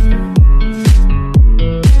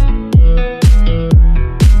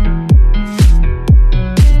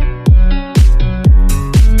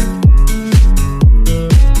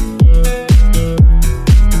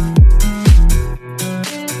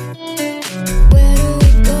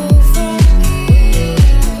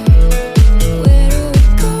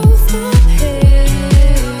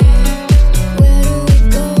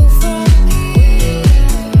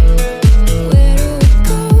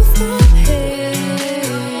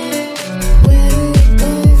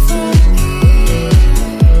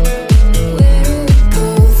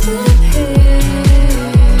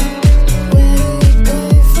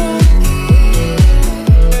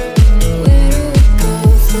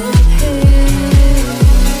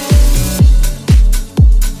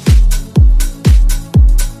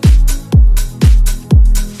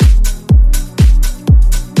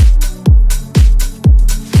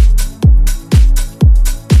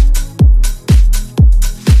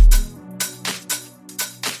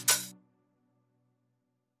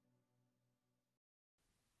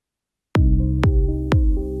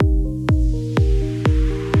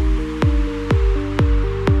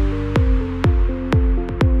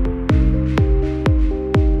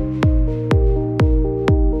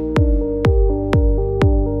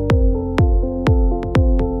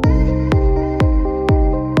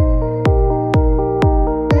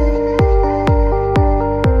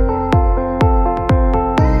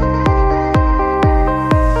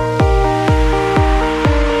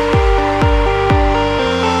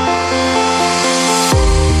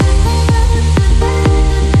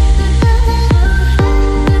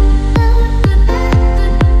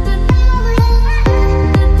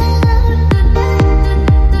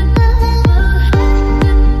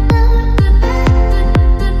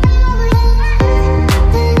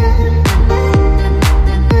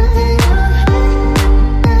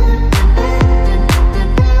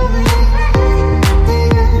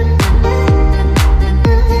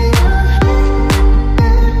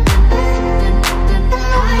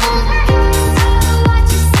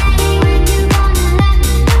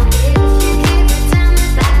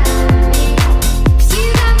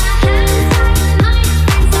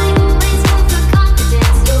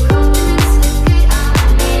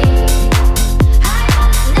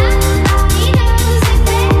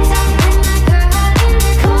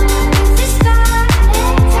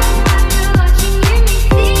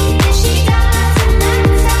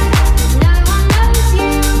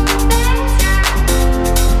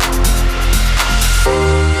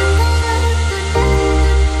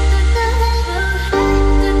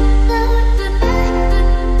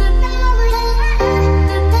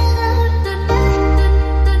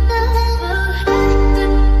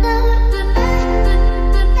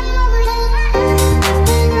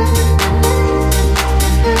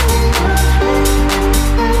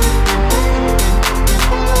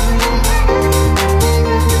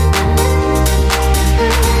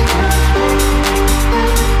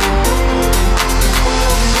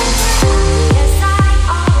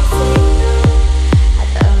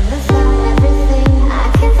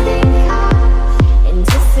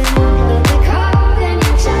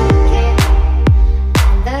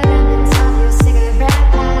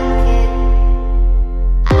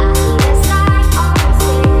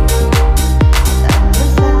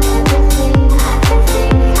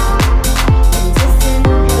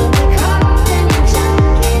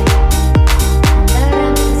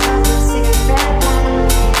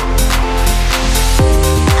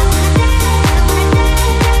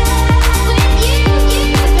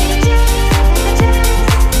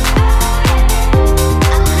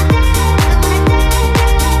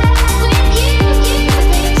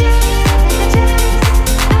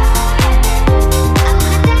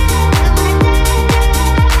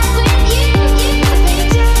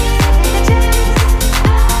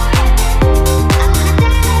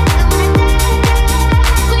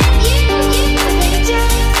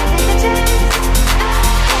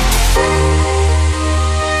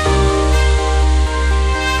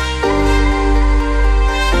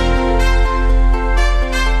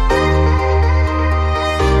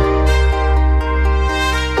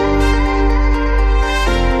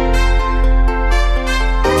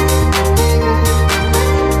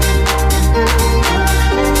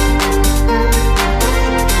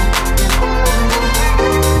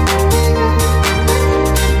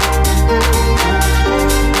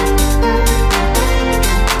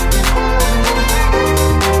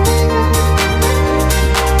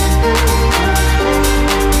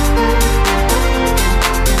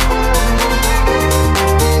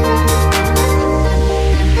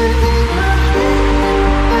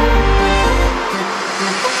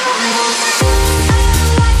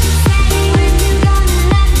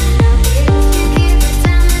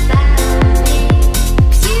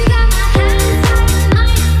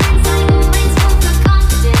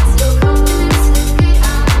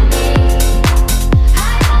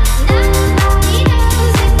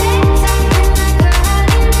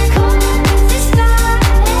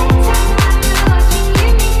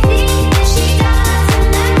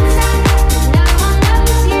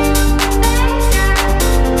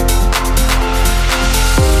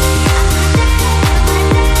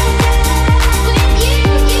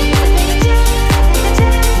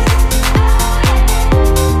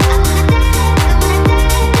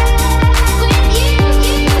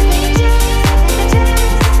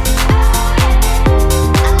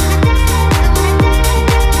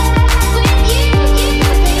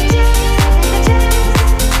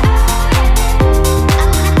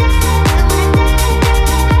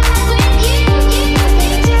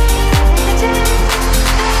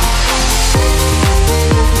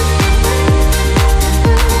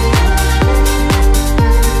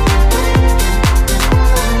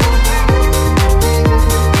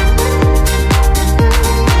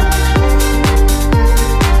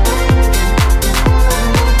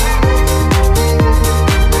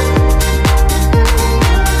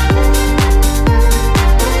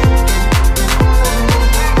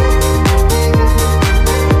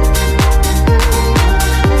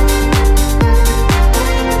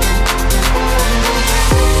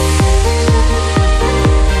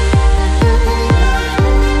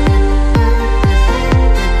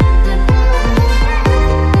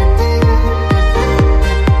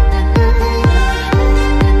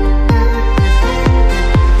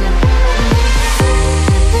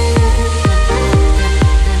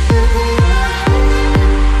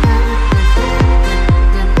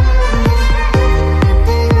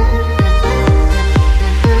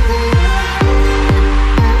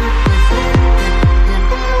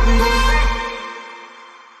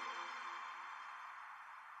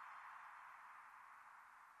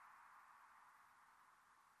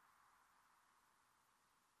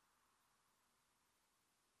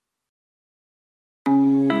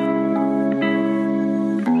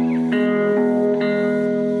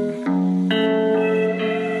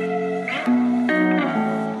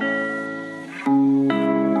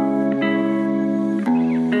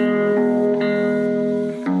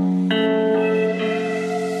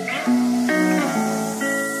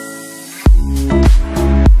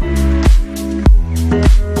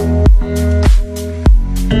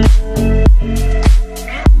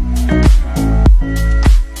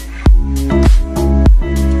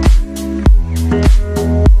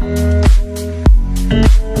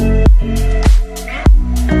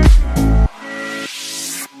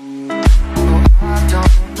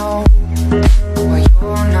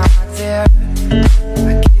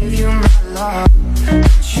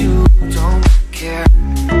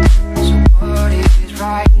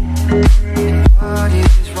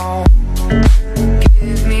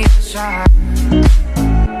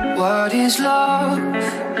 What is love?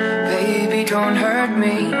 Baby, don't hurt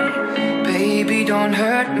me. Baby, don't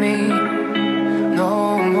hurt me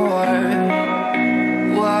no more.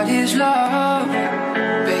 What is love?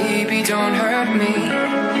 Baby, don't hurt me.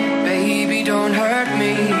 Baby, don't hurt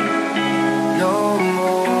me no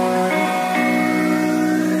more.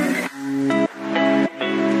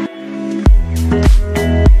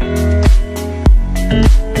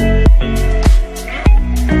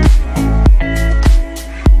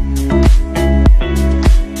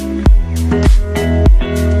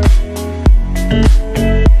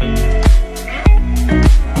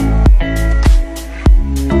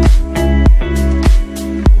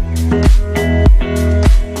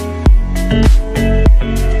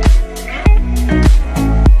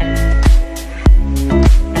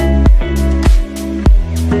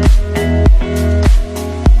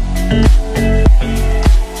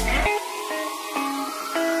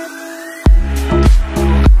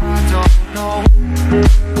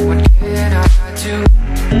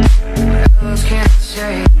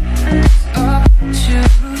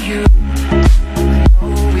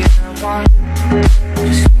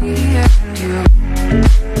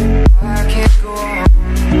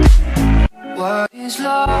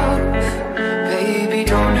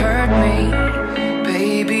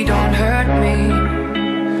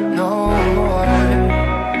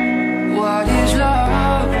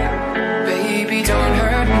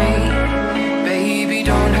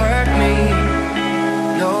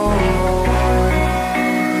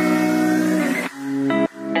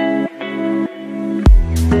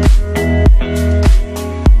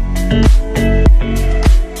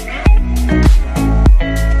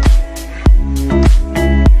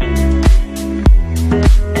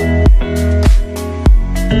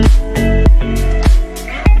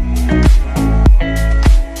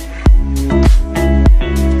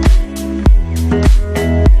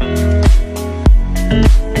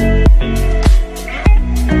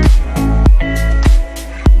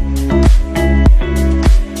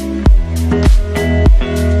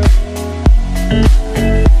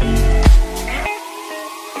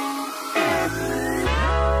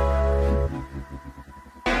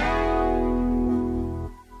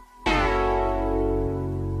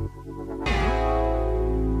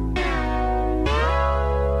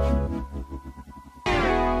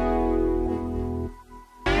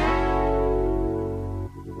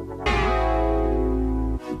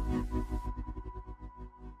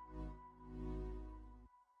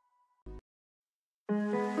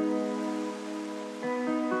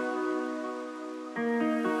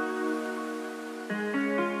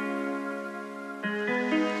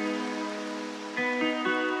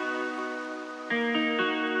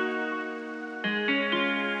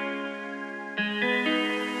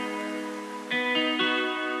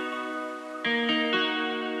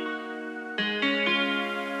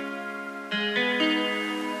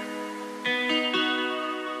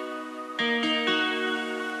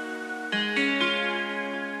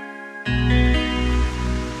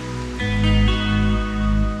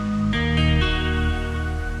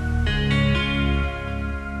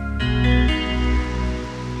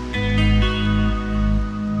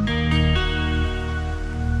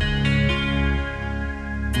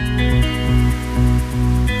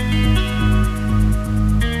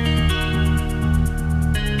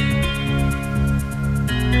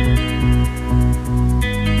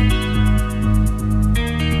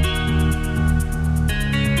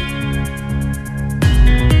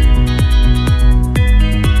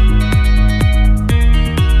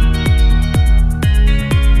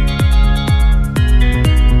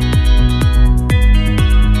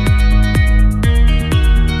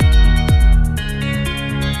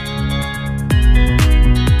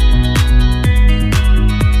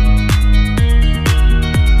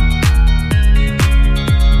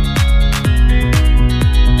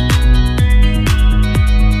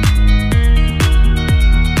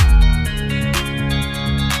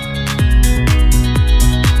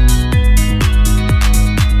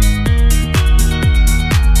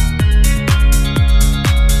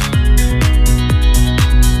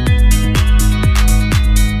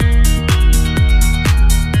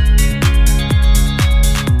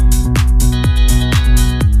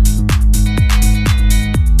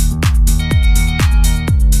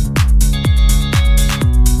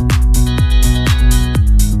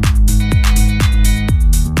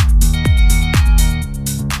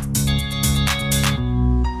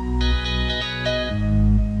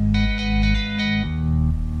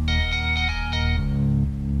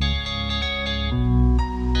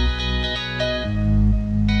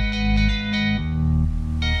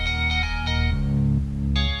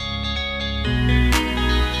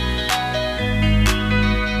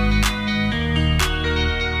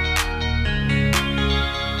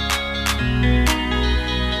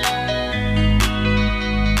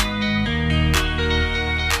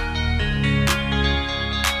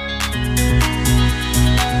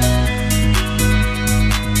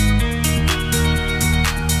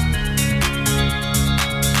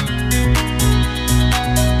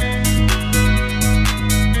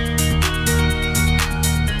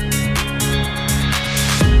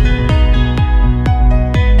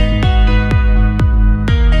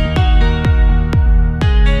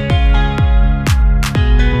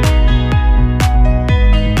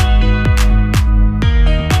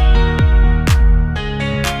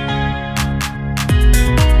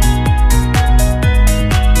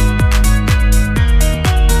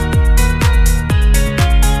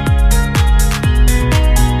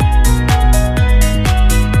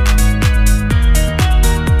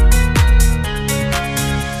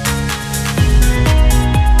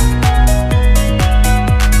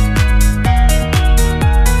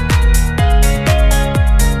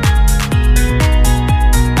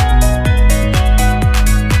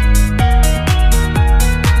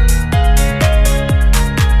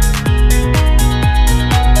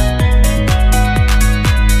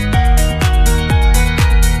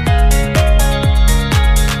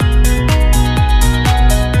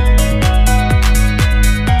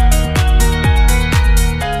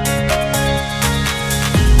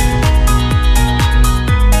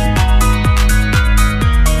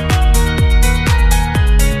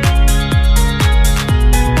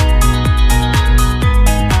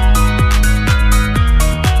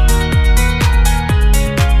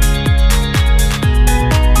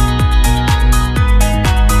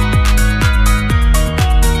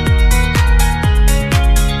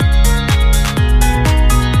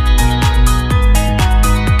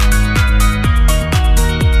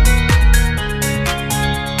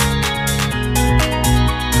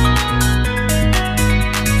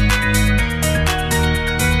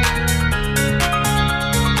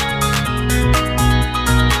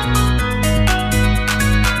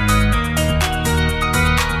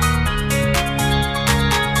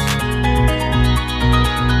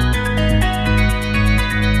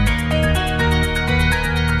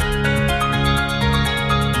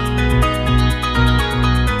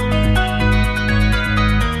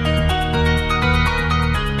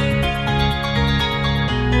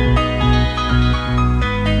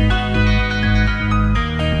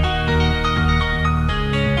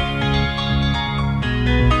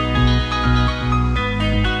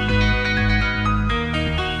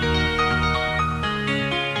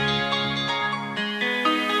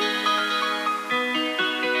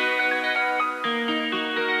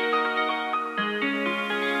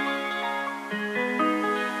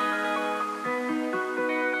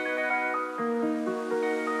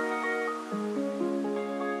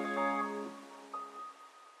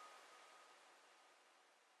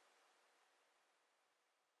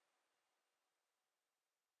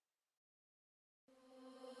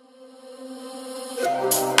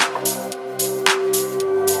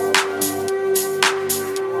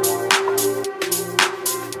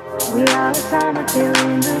 till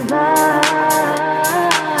Dubai.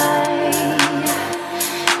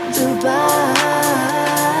 Dubai,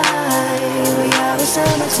 we are the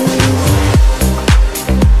summer till.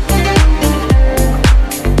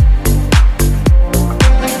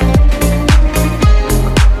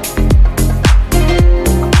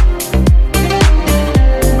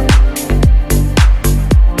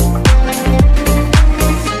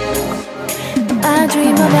 I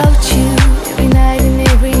dream about you every night and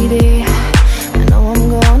every day. I know I'm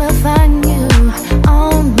gonna find you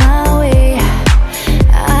on my way.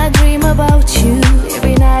 I dream about you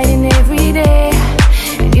every night and every day.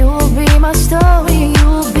 And you will be my story, you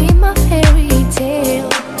will be my fairy tale.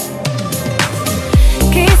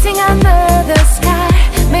 Kissing under the sky,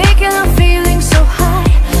 making a feeling so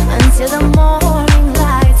high until the morning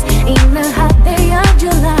lights in the hot day of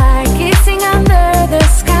July. Kissing under the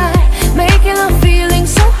sky, making a feeling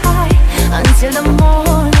so high until the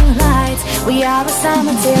morning lights. We are the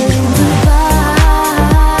summer till in Dubai.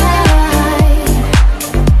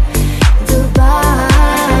 Dubai,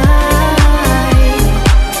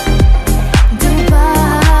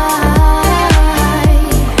 Dubai,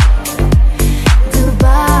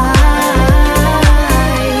 Dubai.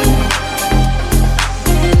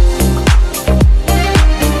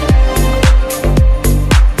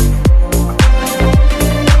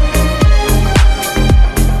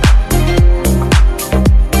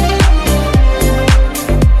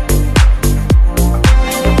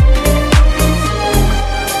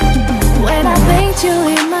 When I paint you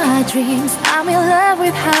in my dreams, I'm in love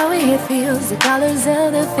with how it feels. The colors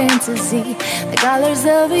of the fantasy, the colors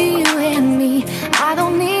of you and me. I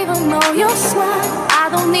don't even know your smile, I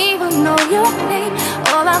don't even know your name.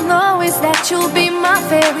 All I know is that you'll be my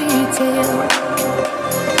fairy tale.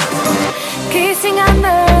 Kissing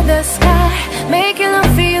under the sky, making a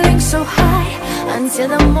feeling so high until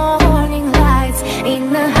the morning lights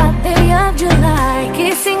in the hot day of July.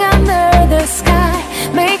 Kissing under the sky,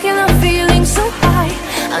 making a feeling so high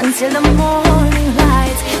until the morning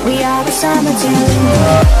lights. We are the summer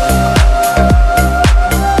till.